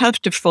you have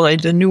to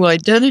find a new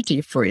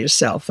identity for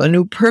yourself, a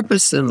new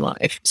purpose in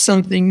life,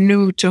 something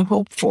new to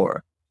hope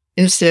for,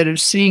 instead of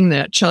seeing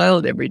that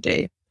child every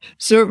day.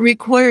 So it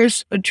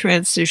requires a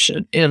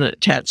transition in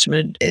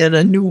attachment and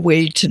a new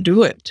way to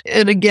do it.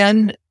 And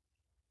again,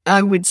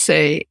 I would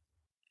say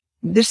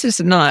this is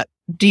not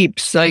deep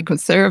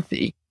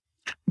psychotherapy,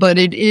 but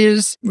it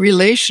is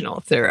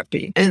relational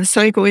therapy. And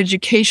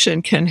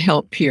psychoeducation can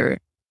help here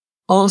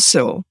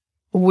also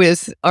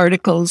with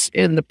articles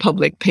in the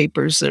public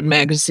papers and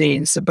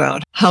magazines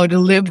about how to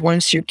live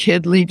once your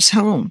kid leaves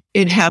home.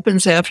 It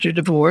happens after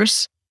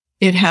divorce.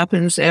 It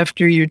happens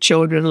after your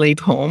children leave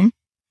home.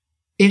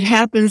 It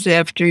happens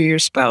after your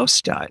spouse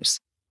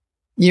dies.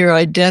 Your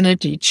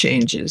identity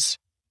changes.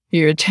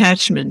 Your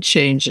attachment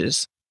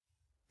changes.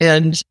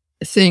 And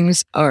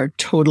things are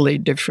totally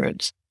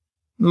different.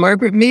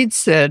 Margaret Mead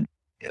said,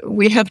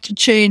 we have to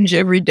change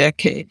every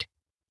decade.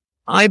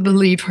 I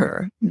believe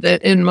her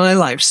that in my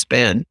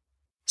lifespan,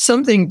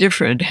 something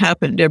different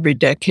happened every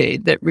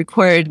decade that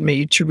required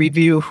me to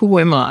review who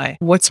am I,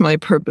 what's my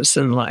purpose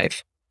in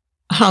life,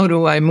 how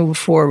do I move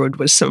forward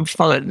with some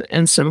fun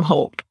and some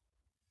hope.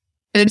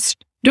 It's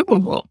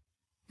doable.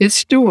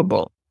 It's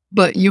doable,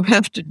 but you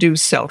have to do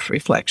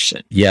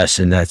self-reflection. Yes,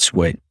 and that's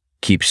what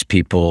keeps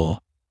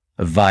people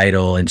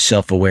vital and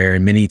self-aware.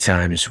 And many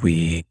times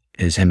we,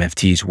 as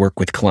MFTs, work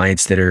with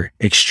clients that are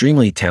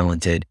extremely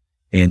talented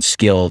and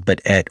skilled,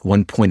 but at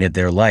one point of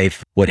their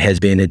life, what has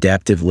been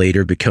adaptive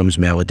later becomes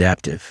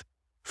maladaptive.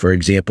 For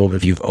example,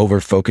 if you've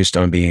over-focused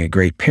on being a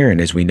great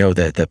parent, as we know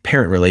that the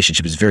parent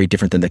relationship is very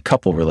different than the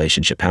couple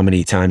relationship. How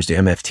many times do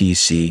MFTs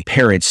see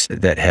parents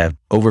that have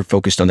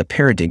over-focused on the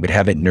parenting but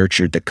haven't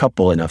nurtured the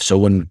couple enough? So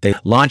when they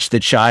launch the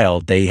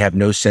child, they have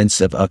no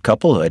sense of a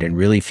couplehood and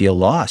really feel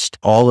lost.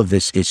 All of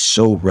this is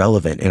so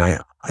relevant. And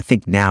I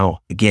think now,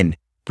 again,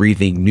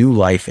 breathing new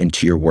life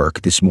into your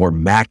work, this more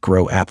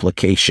macro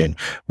application.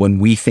 When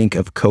we think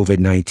of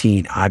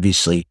COVID-19,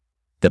 obviously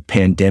the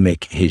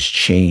pandemic has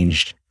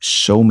changed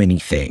so many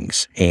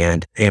things,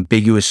 and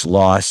ambiguous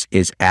loss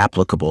is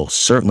applicable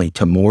certainly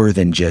to more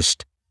than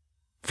just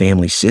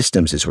family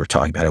systems, as we're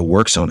talking about. It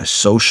works on a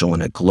social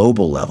and a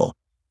global level.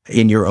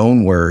 In your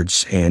own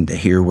words, and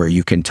here where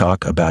you can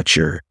talk about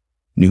your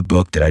new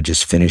book that I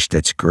just finished,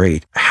 that's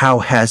great. How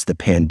has the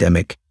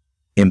pandemic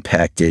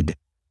impacted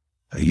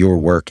your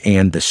work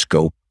and the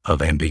scope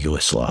of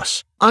ambiguous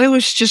loss? I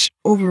was just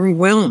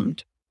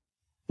overwhelmed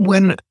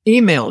when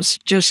emails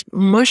just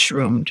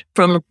mushroomed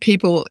from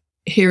people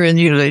here in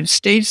the United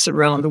States,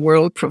 around the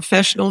world,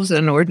 professionals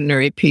and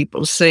ordinary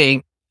people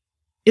saying,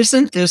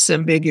 isn't this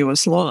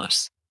ambiguous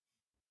loss?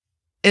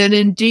 And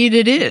indeed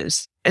it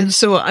is. And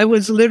so I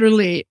was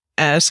literally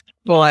asked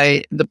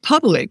by the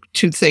public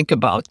to think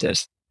about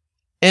this.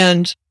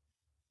 And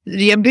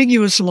the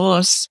ambiguous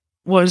loss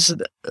was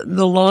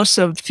the loss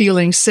of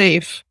feeling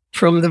safe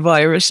from the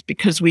virus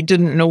because we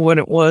didn't know what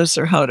it was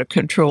or how to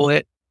control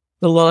it.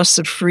 The loss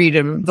of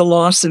freedom, the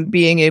loss of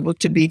being able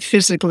to be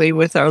physically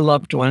with our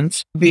loved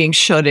ones, being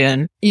shut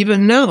in.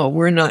 Even now,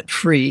 we're not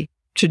free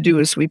to do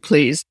as we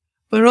please,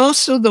 but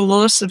also the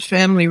loss of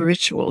family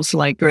rituals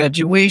like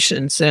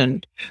graduations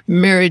and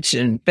marriage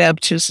and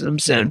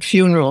baptisms and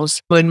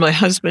funerals. When my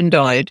husband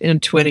died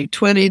in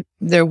 2020,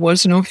 there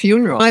was no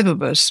funeral. 5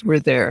 of us were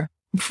there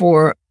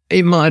for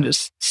a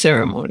modest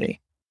ceremony.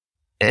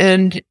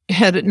 And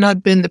had it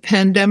not been the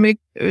pandemic,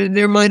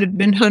 there might have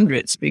been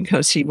hundreds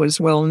because he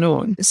was well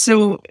known.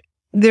 So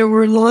there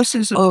were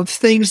losses of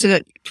things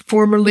that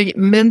formerly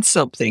meant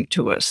something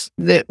to us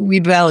that we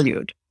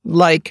valued,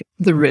 like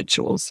the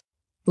rituals,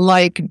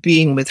 like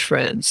being with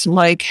friends,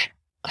 like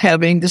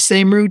having the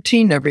same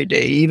routine every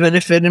day, even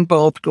if it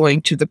involved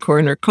going to the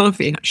corner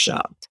coffee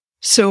shop.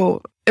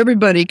 So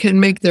everybody can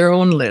make their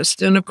own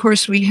list. And of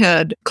course, we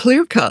had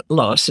clear-cut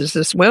losses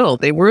as well.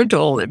 They weren't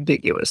all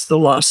ambiguous. The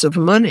loss of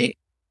money,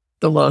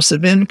 the loss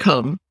of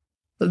income,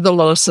 the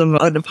loss of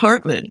an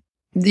apartment.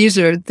 These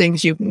are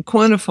things you can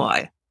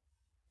quantify.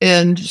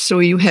 And so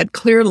you had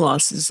clear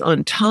losses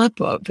on top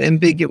of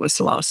ambiguous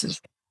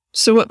losses.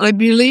 So I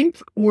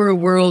believe we're a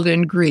world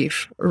in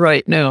grief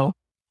right now,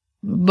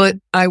 but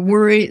I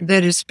worry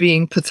that it's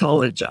being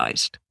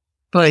pathologized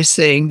by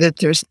saying that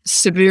there's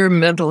severe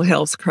mental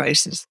health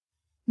crisis.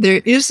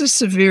 There is a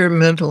severe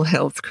mental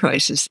health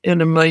crisis in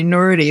a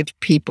minority of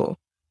people.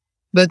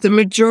 But the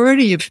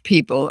majority of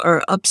people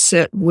are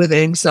upset with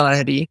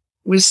anxiety,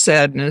 with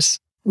sadness,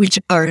 which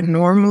are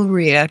normal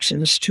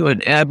reactions to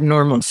an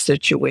abnormal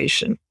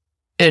situation.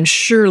 And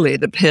surely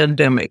the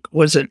pandemic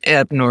was an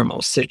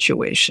abnormal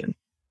situation.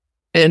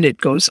 And it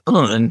goes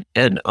on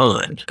and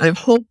on. I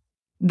hope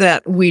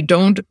that we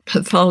don't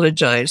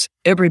pathologize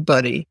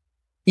everybody,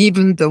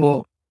 even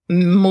though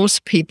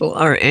most people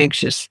are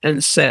anxious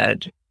and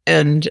sad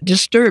and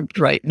disturbed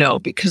right now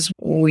because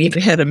we've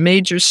had a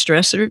major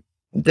stressor,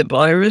 the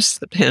virus,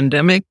 the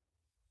pandemic,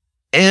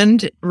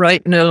 And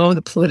right now,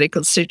 the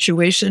political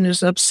situation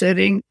is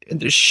upsetting.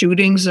 The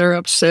shootings are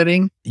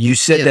upsetting. You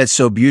said that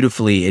so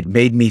beautifully. It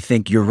made me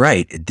think you're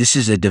right. This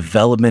is a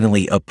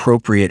developmentally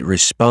appropriate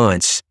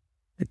response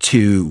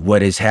to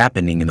what is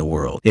happening in the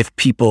world. If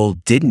people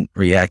didn't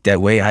react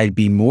that way, I'd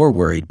be more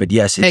worried. But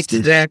yes, it's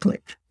exactly.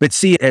 But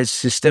see, as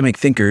systemic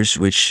thinkers,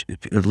 which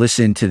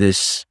listen to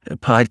this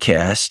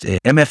podcast,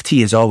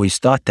 MFT has always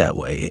thought that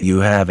way. You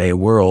have a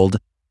world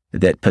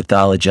that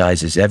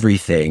pathologizes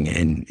everything.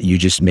 And you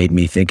just made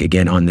me think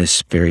again on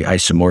this very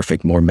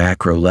isomorphic, more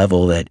macro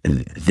level that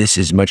this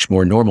is much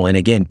more normal. And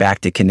again,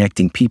 back to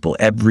connecting people,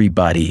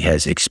 everybody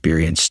has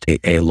experienced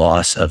a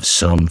loss of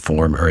some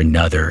form or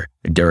another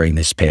during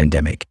this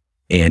pandemic.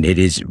 And it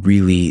is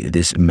really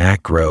this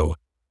macro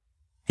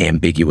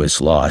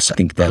ambiguous loss. I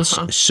think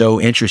that's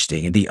so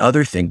interesting. And the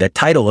other thing, the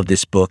title of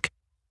this book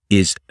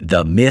is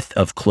The Myth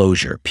of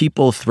Closure.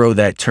 People throw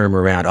that term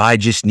around. I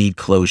just need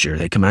closure.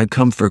 I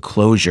come for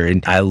closure.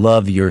 And I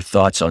love your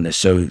thoughts on this.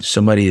 So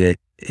somebody that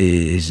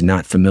is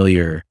not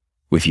familiar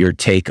with your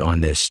take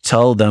on this,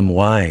 tell them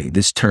why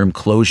this term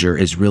closure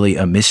is really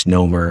a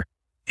misnomer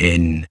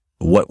in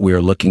what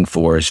we're looking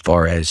for as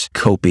far as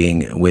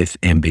coping with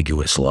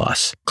ambiguous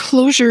loss.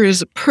 Closure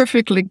is a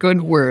perfectly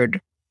good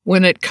word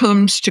when it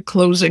comes to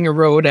closing a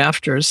road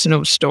after a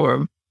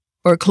snowstorm,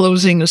 or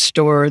closing a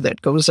store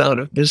that goes out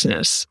of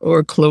business,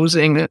 or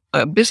closing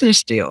a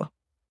business deal.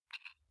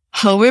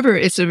 However,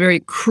 it's a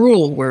very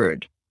cruel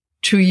word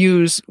to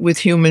use with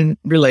human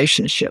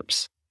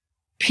relationships.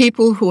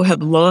 People who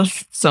have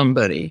lost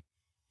somebody,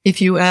 if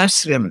you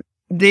ask them,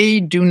 they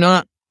do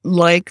not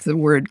like the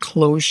word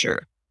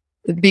closure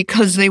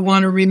because they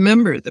want to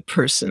remember the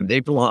person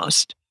they've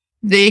lost.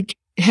 They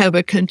have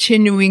a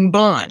continuing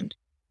bond,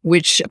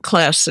 which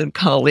class of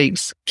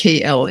colleagues,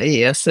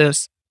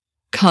 KLASS,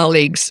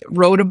 colleagues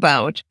wrote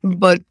about,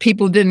 but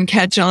people didn't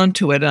catch on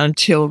to it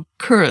until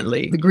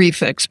currently. The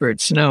grief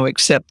experts now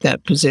accept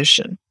that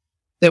position,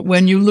 that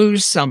when you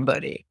lose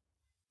somebody,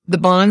 the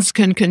bonds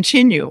can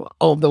continue,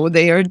 although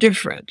they are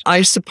different.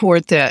 I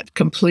support that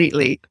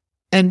completely.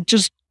 And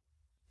just,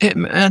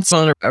 that's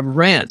on a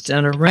rant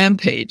and a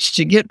rampage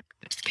to get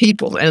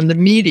people and the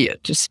media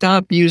to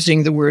stop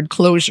using the word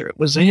closure. It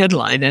was a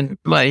headline in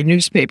my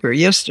newspaper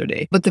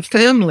yesterday. But the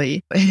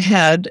family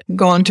had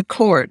gone to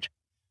court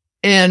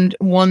and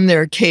won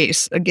their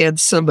case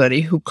against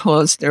somebody who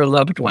caused their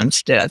loved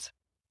one's death.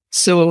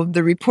 So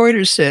the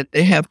reporter said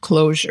they have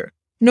closure.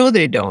 No,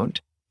 they don't.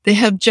 They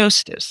have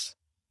justice.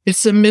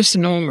 It's a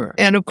misnomer.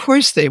 And of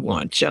course they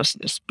want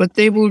justice, but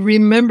they will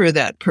remember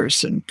that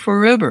person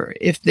forever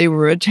if they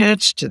were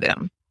attached to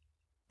them.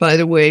 By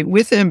the way,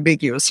 with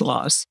ambiguous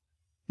loss,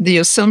 the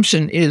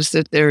assumption is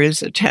that there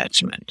is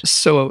attachment.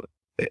 So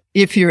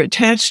if you're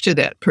attached to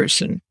that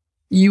person,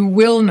 you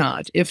will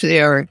not, if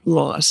they are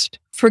lost,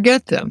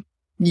 forget them.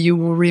 You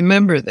will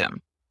remember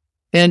them.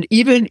 And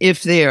even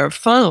if they are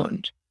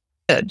found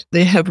dead,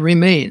 they have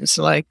remains,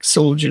 like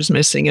soldiers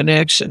missing in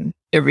action.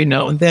 Every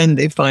now and then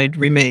they find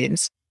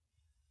remains.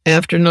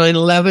 After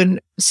 9/11,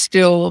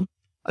 still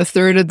a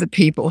third of the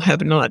people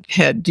have not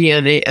had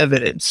DNA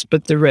evidence,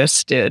 but the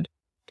rest did.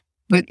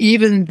 But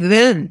even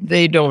then,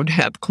 they don't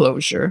have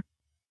closure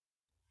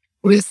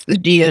with the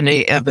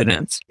DNA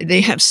evidence.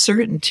 They have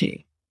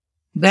certainty.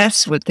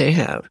 That's what they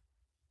have.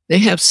 They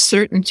have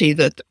certainty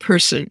that the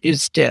person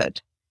is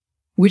dead,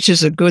 which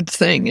is a good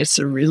thing. It's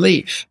a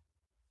relief,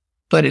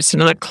 but it's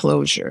not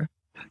closure.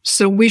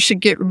 So we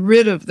should get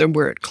rid of the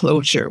word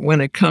closure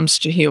when it comes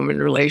to human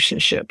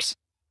relationships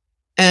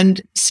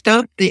and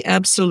stop the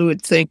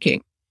absolute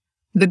thinking.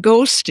 The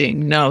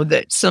ghosting now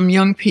that some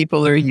young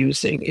people are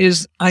using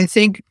is, I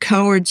think,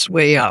 coward's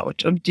way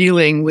out of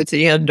dealing with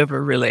the end of a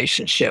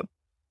relationship.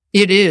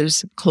 It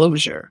is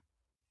closure.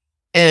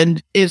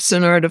 And it's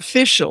an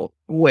artificial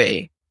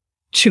way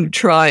to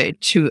try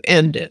to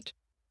end it.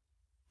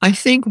 I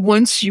think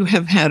once you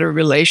have had a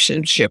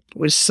relationship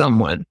with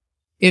someone,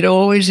 it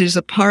always is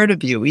a part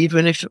of you,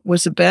 even if it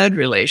was a bad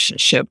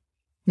relationship.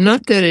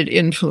 Not that it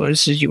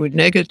influences you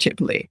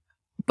negatively,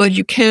 but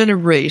you can't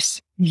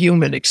erase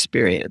human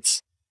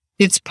experience.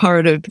 It's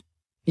part of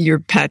your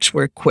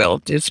patchwork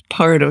quilt. It's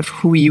part of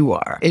who you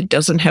are. It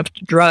doesn't have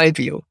to drive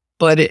you,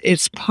 but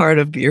it's part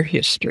of your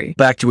history.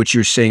 Back to what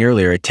you were saying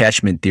earlier,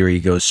 attachment theory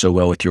goes so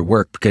well with your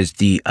work because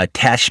the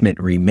attachment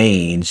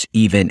remains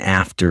even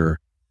after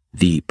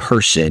the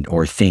person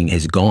or thing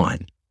is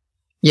gone.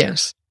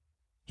 Yes.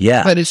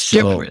 Yeah. But it's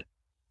different.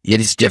 It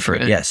is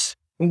different. Yes.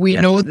 We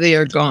know they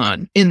are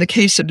gone. In the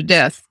case of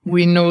death,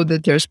 we know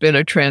that there's been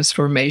a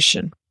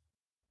transformation.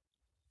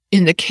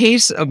 In the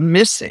case of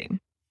missing,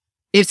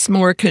 it's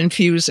more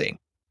confusing.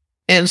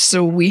 And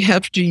so we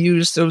have to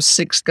use those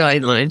 6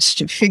 guidelines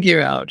to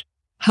figure out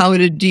how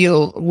to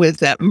deal with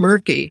that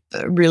murky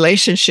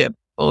relationship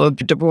of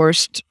a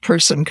divorced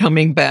person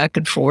coming back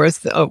and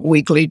forth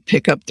weekly,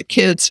 pick up the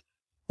kids,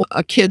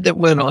 a kid that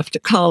went off to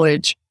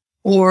college,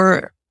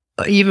 or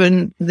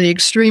even the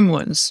extreme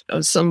ones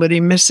of somebody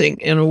missing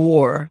in a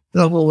war,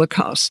 the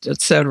Holocaust,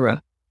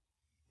 etc.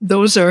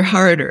 Those are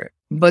harder,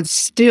 but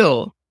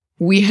still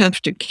we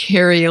have to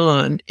carry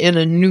on in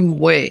a new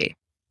way.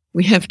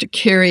 We have to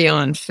carry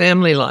on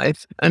family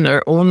life and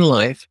our own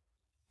life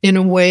in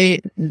a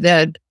way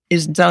that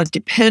is not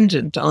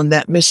dependent on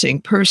that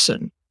missing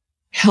person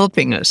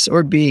helping us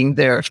or being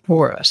there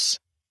for us.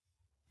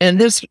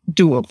 And that's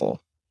doable,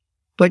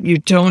 but you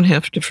don't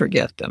have to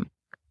forget them.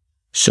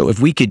 So if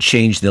we could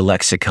change the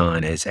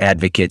lexicon as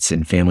advocates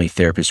and family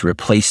therapists,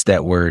 replace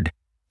that word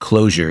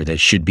closure that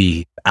should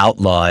be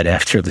outlawed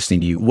after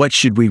listening to you, what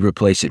should we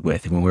replace it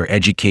with when we're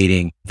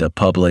educating the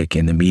public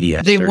and the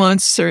media? They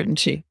want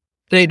certainty.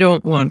 They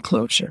don't want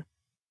closure.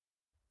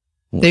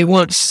 They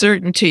want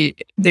certainty.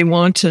 They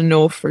want to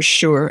know for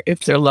sure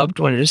if their loved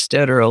one is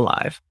dead or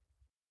alive.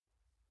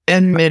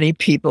 And many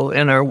people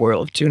in our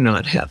world do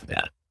not have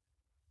that.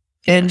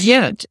 And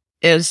yet,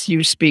 as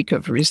you speak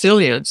of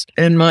resilience,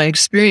 and my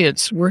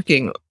experience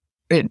working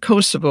in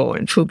Kosovo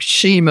and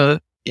Fukushima,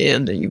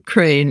 in the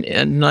Ukraine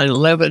and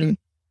 9/11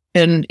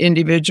 and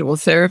individual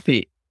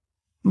therapy,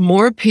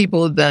 more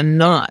people than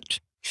not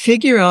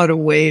figure out a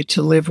way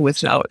to live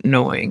without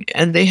knowing,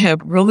 and they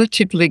have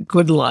relatively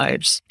good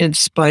lives in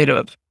spite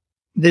of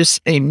this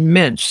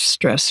immense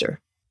stressor.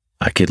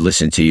 I could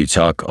listen to you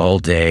talk all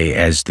day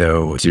as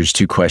though there's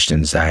two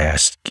questions I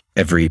ask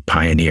every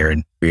pioneer,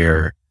 and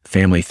we're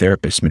family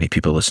therapists. Many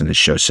people listen to the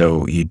show,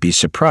 so you'd be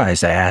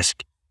surprised. I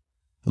ask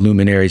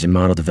luminaries and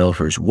model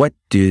developers, what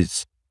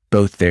does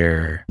both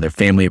their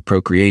family of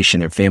procreation,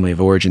 their family of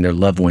origin, their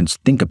loved ones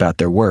think about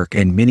their work?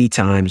 And many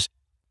times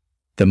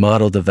the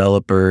model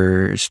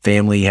developer's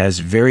family has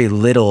very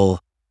little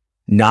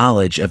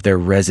knowledge of their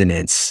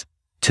resonance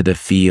to the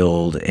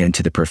field and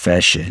to the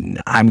profession.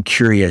 I'm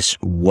curious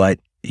what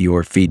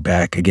your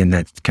feedback, again,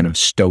 that kind of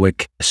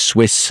stoic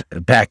Swiss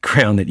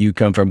background that you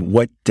come from,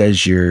 what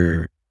does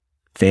your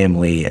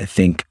family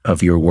think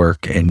of your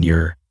work and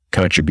your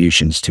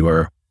contributions to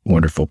our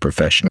wonderful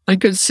profession? I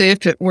could say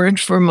if it weren't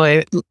for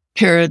my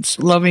parents,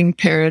 loving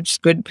parents,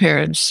 good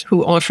parents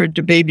who offered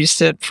to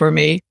babysit for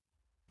me,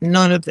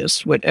 none of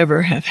this would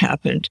ever have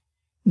happened.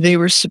 They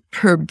were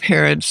superb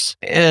parents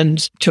and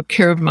took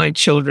care of my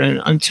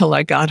children until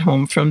I got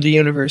home from the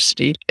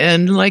university.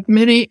 And like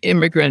many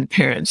immigrant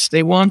parents,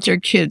 they want their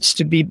kids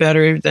to be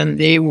better than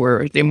they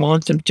were. They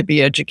want them to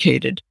be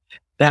educated.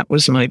 That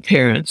was my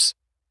parents.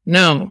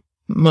 Now,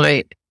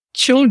 my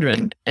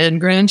children and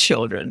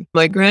grandchildren.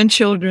 My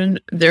grandchildren,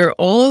 they're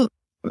all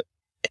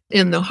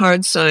in the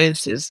hard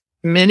sciences,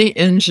 many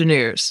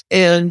engineers,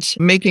 and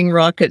making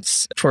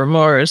rockets for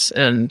Mars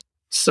and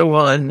so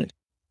on,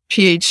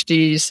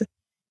 PhDs.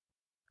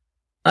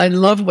 I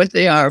love what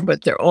they are,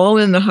 but they're all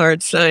in the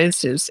hard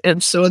sciences.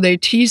 And so they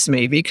tease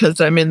me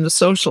because I'm in the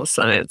social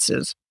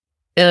sciences.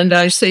 And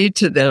I say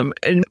to them,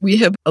 and we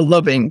have a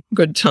loving,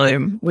 good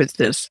time with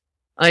this,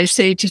 I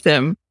say to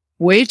them,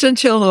 wait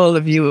until all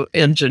of you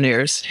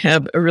engineers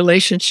have a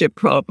relationship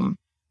problem.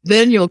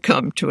 Then you'll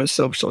come to a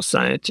social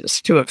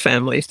scientist, to a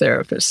family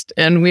therapist,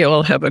 and we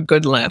all have a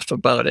good laugh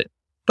about it.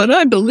 But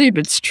I believe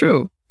it's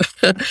true.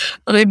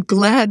 I'm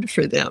glad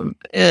for them.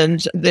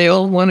 And they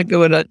all want to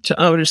go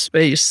to outer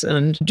space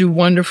and do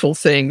wonderful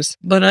things.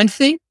 But I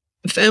think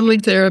family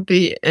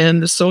therapy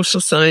and the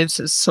social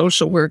sciences,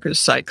 social workers,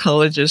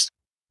 psychologists,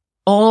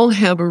 all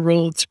have a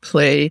role to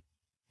play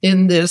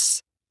in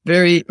this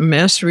very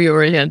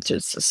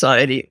mastery-oriented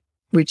society,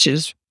 which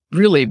is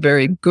really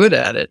very good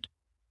at it,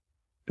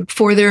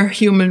 for their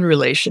human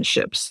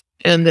relationships.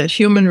 And that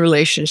human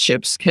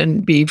relationships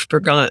can be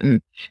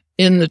forgotten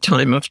in the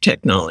time of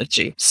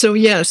technology. So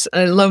yes,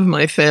 I love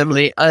my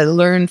family. I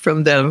learn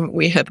from them.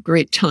 We have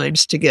great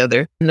times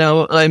together.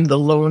 Now I'm the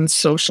lone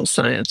social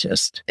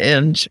scientist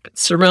and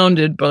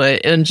surrounded by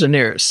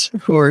engineers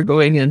who are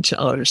going into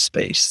outer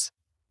space.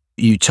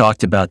 You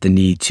talked about the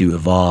need to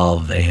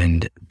evolve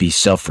and be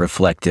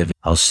self-reflective.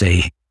 I'll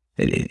say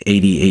at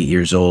 88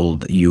 years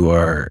old, you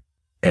are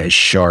as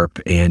sharp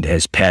and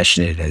as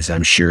passionate as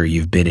I'm sure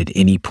you've been at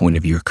any point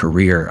of your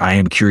career. I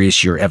am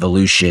curious your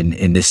evolution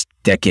in this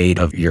decade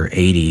of your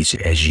 80s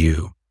as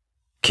you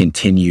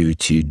continue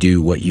to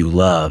do what you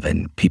love.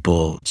 And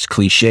people, it's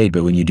cliched,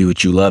 but when you do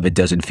what you love, it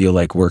doesn't feel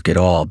like work at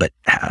all. But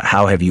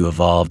how have you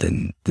evolved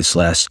in this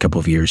last couple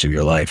of years of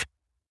your life?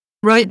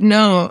 Right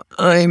now,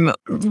 I'm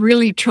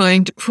really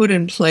trying to put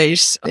in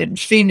place in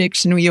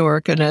Phoenix, New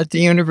York, and at the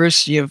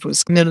University of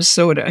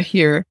Minnesota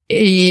here,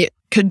 a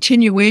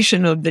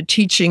continuation of the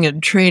teaching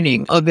and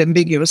training of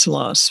ambiguous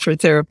loss for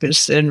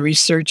therapists and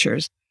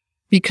researchers,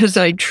 because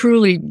I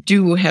truly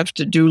do have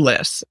to do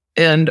less.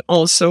 And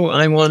also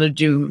I want to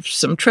do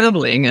some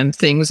traveling and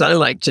things I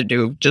like to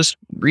do, just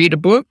read a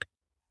book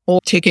or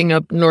taking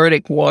up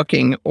Nordic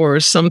walking or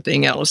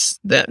something else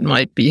that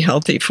might be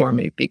healthy for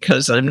me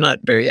because I'm not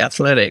very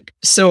athletic.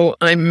 So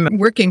I'm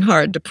working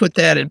hard to put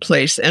that in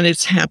place, and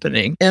it's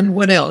happening. And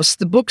what else?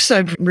 The books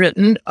I've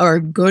written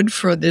are good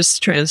for this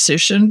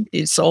transition.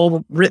 It's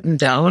all written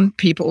down.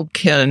 People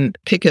can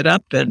pick it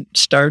up and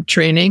start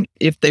training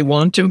if they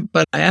want to,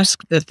 but I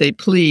ask that they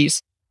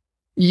please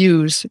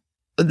use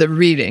the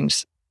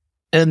readings.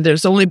 And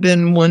there's only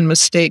been one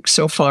mistake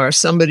so far.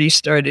 Somebody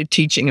started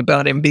teaching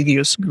about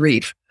ambiguous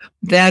grief.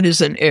 That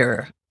is an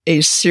error.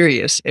 a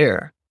serious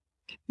error.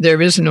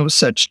 There is no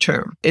such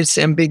term. It's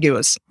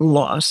ambiguous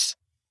loss,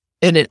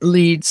 and it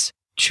leads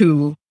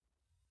to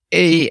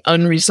a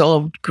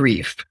unresolved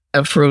grief,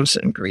 a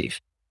frozen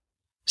grief.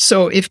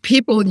 So if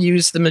people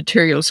use the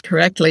materials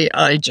correctly,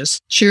 I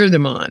just cheer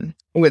them on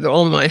with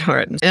all my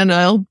heart, and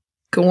I'll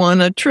go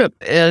on a trip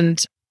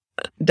and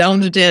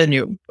down the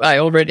Danube. I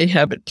already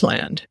have it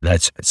planned.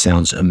 That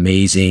sounds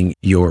amazing.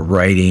 Your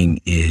writing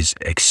is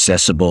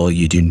accessible.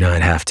 You do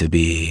not have to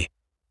be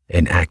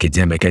an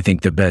academic. I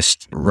think the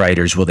best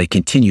writers, well, they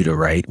continue to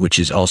write, which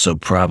is also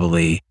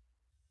probably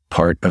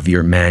part of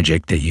your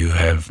magic, that you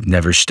have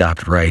never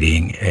stopped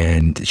writing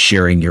and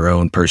sharing your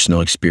own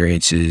personal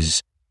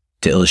experiences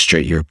to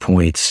illustrate your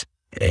points.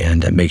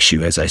 And that makes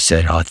you, as I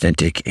said,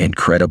 authentic and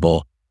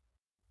credible.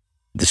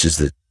 This is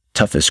the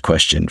toughest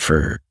question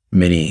for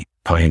many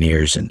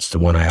pioneers, and it's the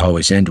one I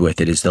always end with.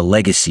 It is the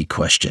legacy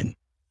question,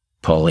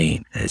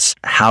 Pauline. It's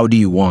how do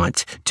you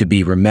want to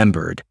be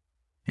remembered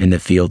in the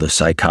field of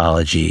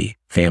psychology,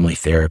 family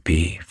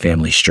therapy,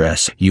 family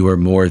stress? You are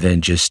more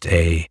than just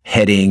a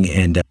heading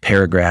and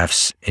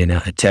paragraphs in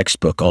a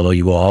textbook, although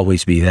you will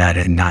always be that,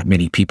 and not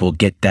many people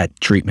get that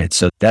treatment.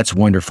 So that's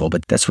wonderful,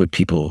 but that's what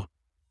people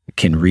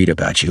can read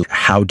about you.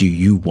 How do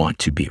you want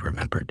to be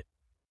remembered?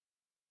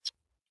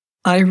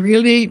 I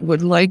really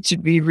would like to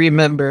be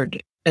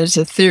remembered as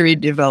a theory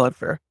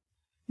developer.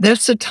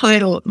 That's a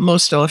title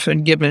most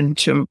often given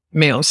to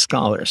male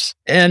scholars.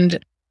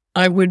 And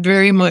I would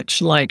very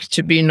much like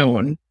to be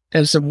known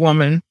as a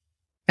woman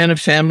and a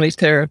family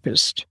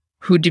therapist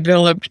who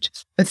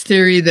developed a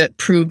theory that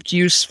proved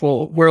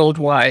useful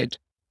worldwide,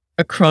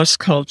 across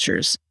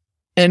cultures,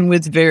 and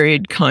with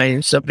varied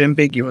kinds of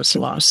ambiguous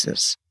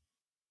losses.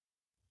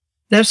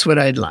 That's what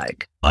I'd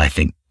like. I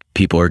think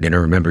people are going to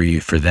remember you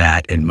for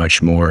that and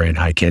much more. And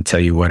I can't tell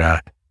you what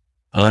a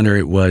honor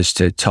it was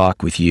to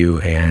talk with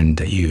you. And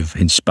you've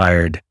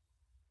inspired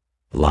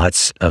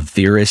lots of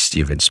theorists.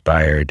 You've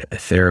inspired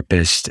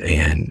therapists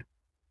and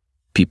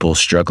people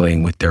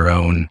struggling with their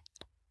own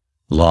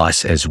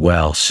loss as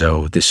well.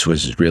 So this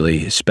was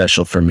really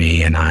special for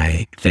me. And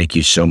I thank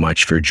you so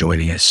much for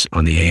joining us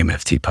on the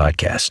AMFT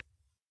podcast.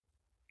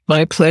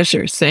 My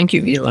pleasure. Thank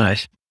you, Eli.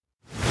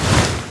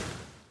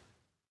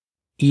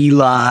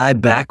 Eli,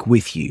 back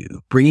with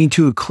you, bringing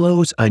to a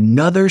close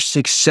another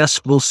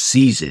successful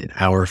season,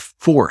 our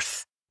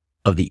fourth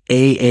of the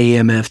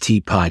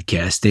AAMFT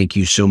podcast. Thank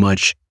you so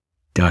much,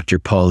 Dr.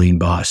 Pauline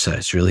Boss. I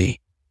was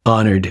really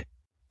honored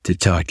to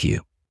talk to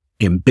you.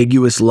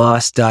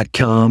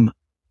 Ambiguousloss.com.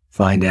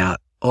 Find out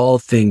all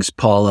things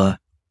Paula,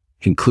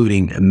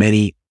 including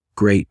many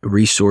great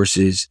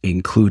resources,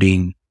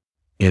 including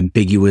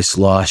ambiguous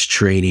loss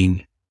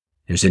training.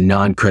 There's a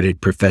non-credit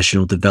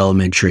professional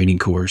development training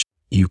course.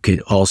 You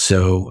can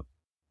also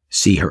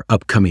see her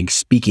upcoming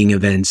speaking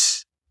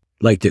events.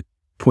 I'd like to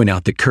point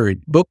out the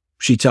current book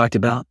she talked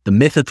about, The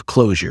Myth of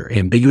Closure,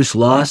 Ambiguous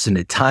Loss in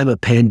a Time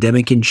of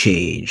Pandemic and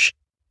Change,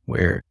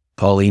 where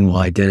Pauline will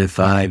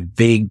identify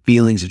vague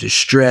feelings of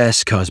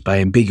distress caused by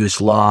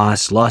ambiguous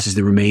loss, losses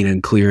that remain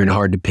unclear and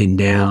hard to pin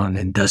down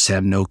and thus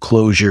have no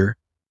closure.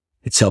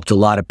 It's helped a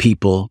lot of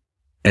people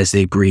as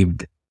they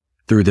grieved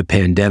through the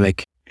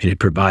pandemic. And it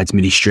provides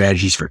many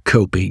strategies for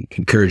coping,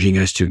 encouraging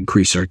us to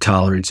increase our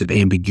tolerance of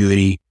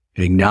ambiguity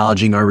and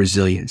acknowledging our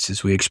resilience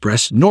as we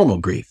express normal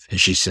grief, as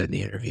she said in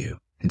the interview,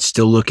 and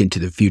still look into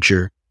the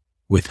future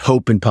with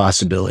hope and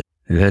possibility.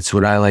 And that's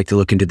what I like to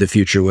look into the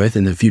future with,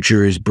 and the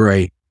future is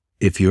bright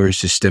if you're a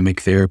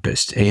systemic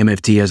therapist.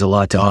 AMFT has a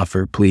lot to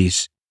offer.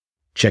 Please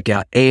check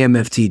out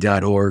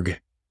amft.org.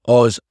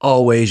 As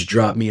always,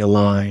 drop me a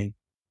line,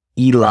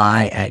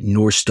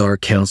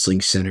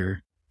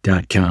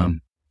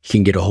 eli@northstarcounselingcenter.com. You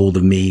can get a hold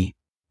of me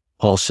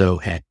also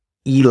at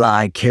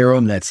Eli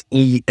Karam. That's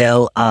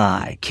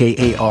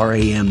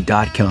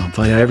ELIKARAM.com.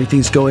 Find out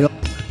everything's going on.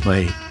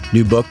 My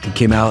new book that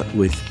came out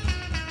with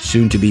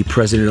soon-to-be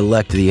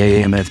president-elect of the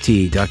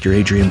AAMFT, Dr.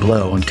 Adrian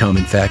Blow,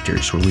 Uncommon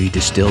Factors, where we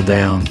distill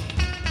down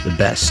the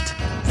best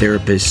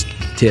therapist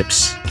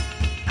tips,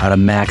 how to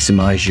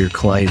maximize your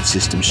client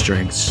system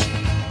strengths,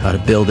 how to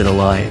build an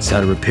alliance, how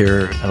to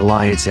repair an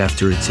alliance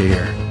after a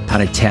tear, how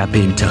to tap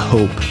into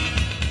hope,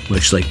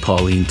 much like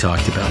Pauline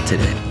talked about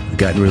today. We've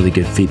gotten really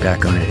good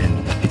feedback on it,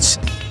 and it's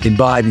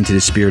imbibed into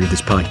the spirit of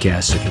this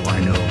podcast. So if you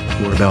want to know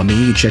more about me,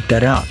 you can check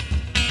that out.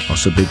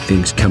 Also, big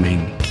things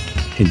coming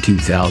in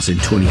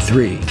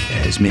 2023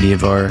 as many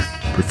of our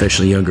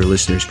professionally younger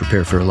listeners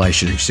prepare for a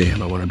licensure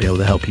exam. I want to be able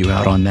to help you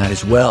out on that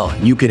as well.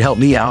 You can help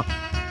me out.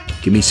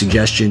 Give me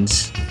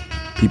suggestions,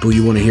 people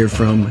you want to hear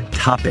from,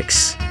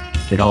 topics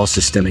that all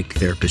systemic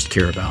therapists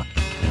care about.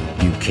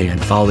 You can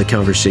follow the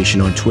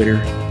conversation on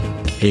Twitter.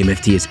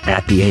 AMFT is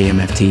at the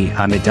AMFT.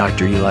 I'm at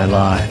Dr. Eli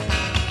Live.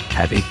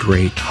 Have a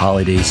great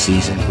holiday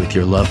season with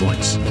your loved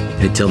ones.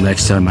 And until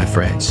next time, my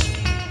friends,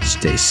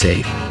 stay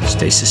safe,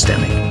 stay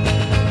systemic.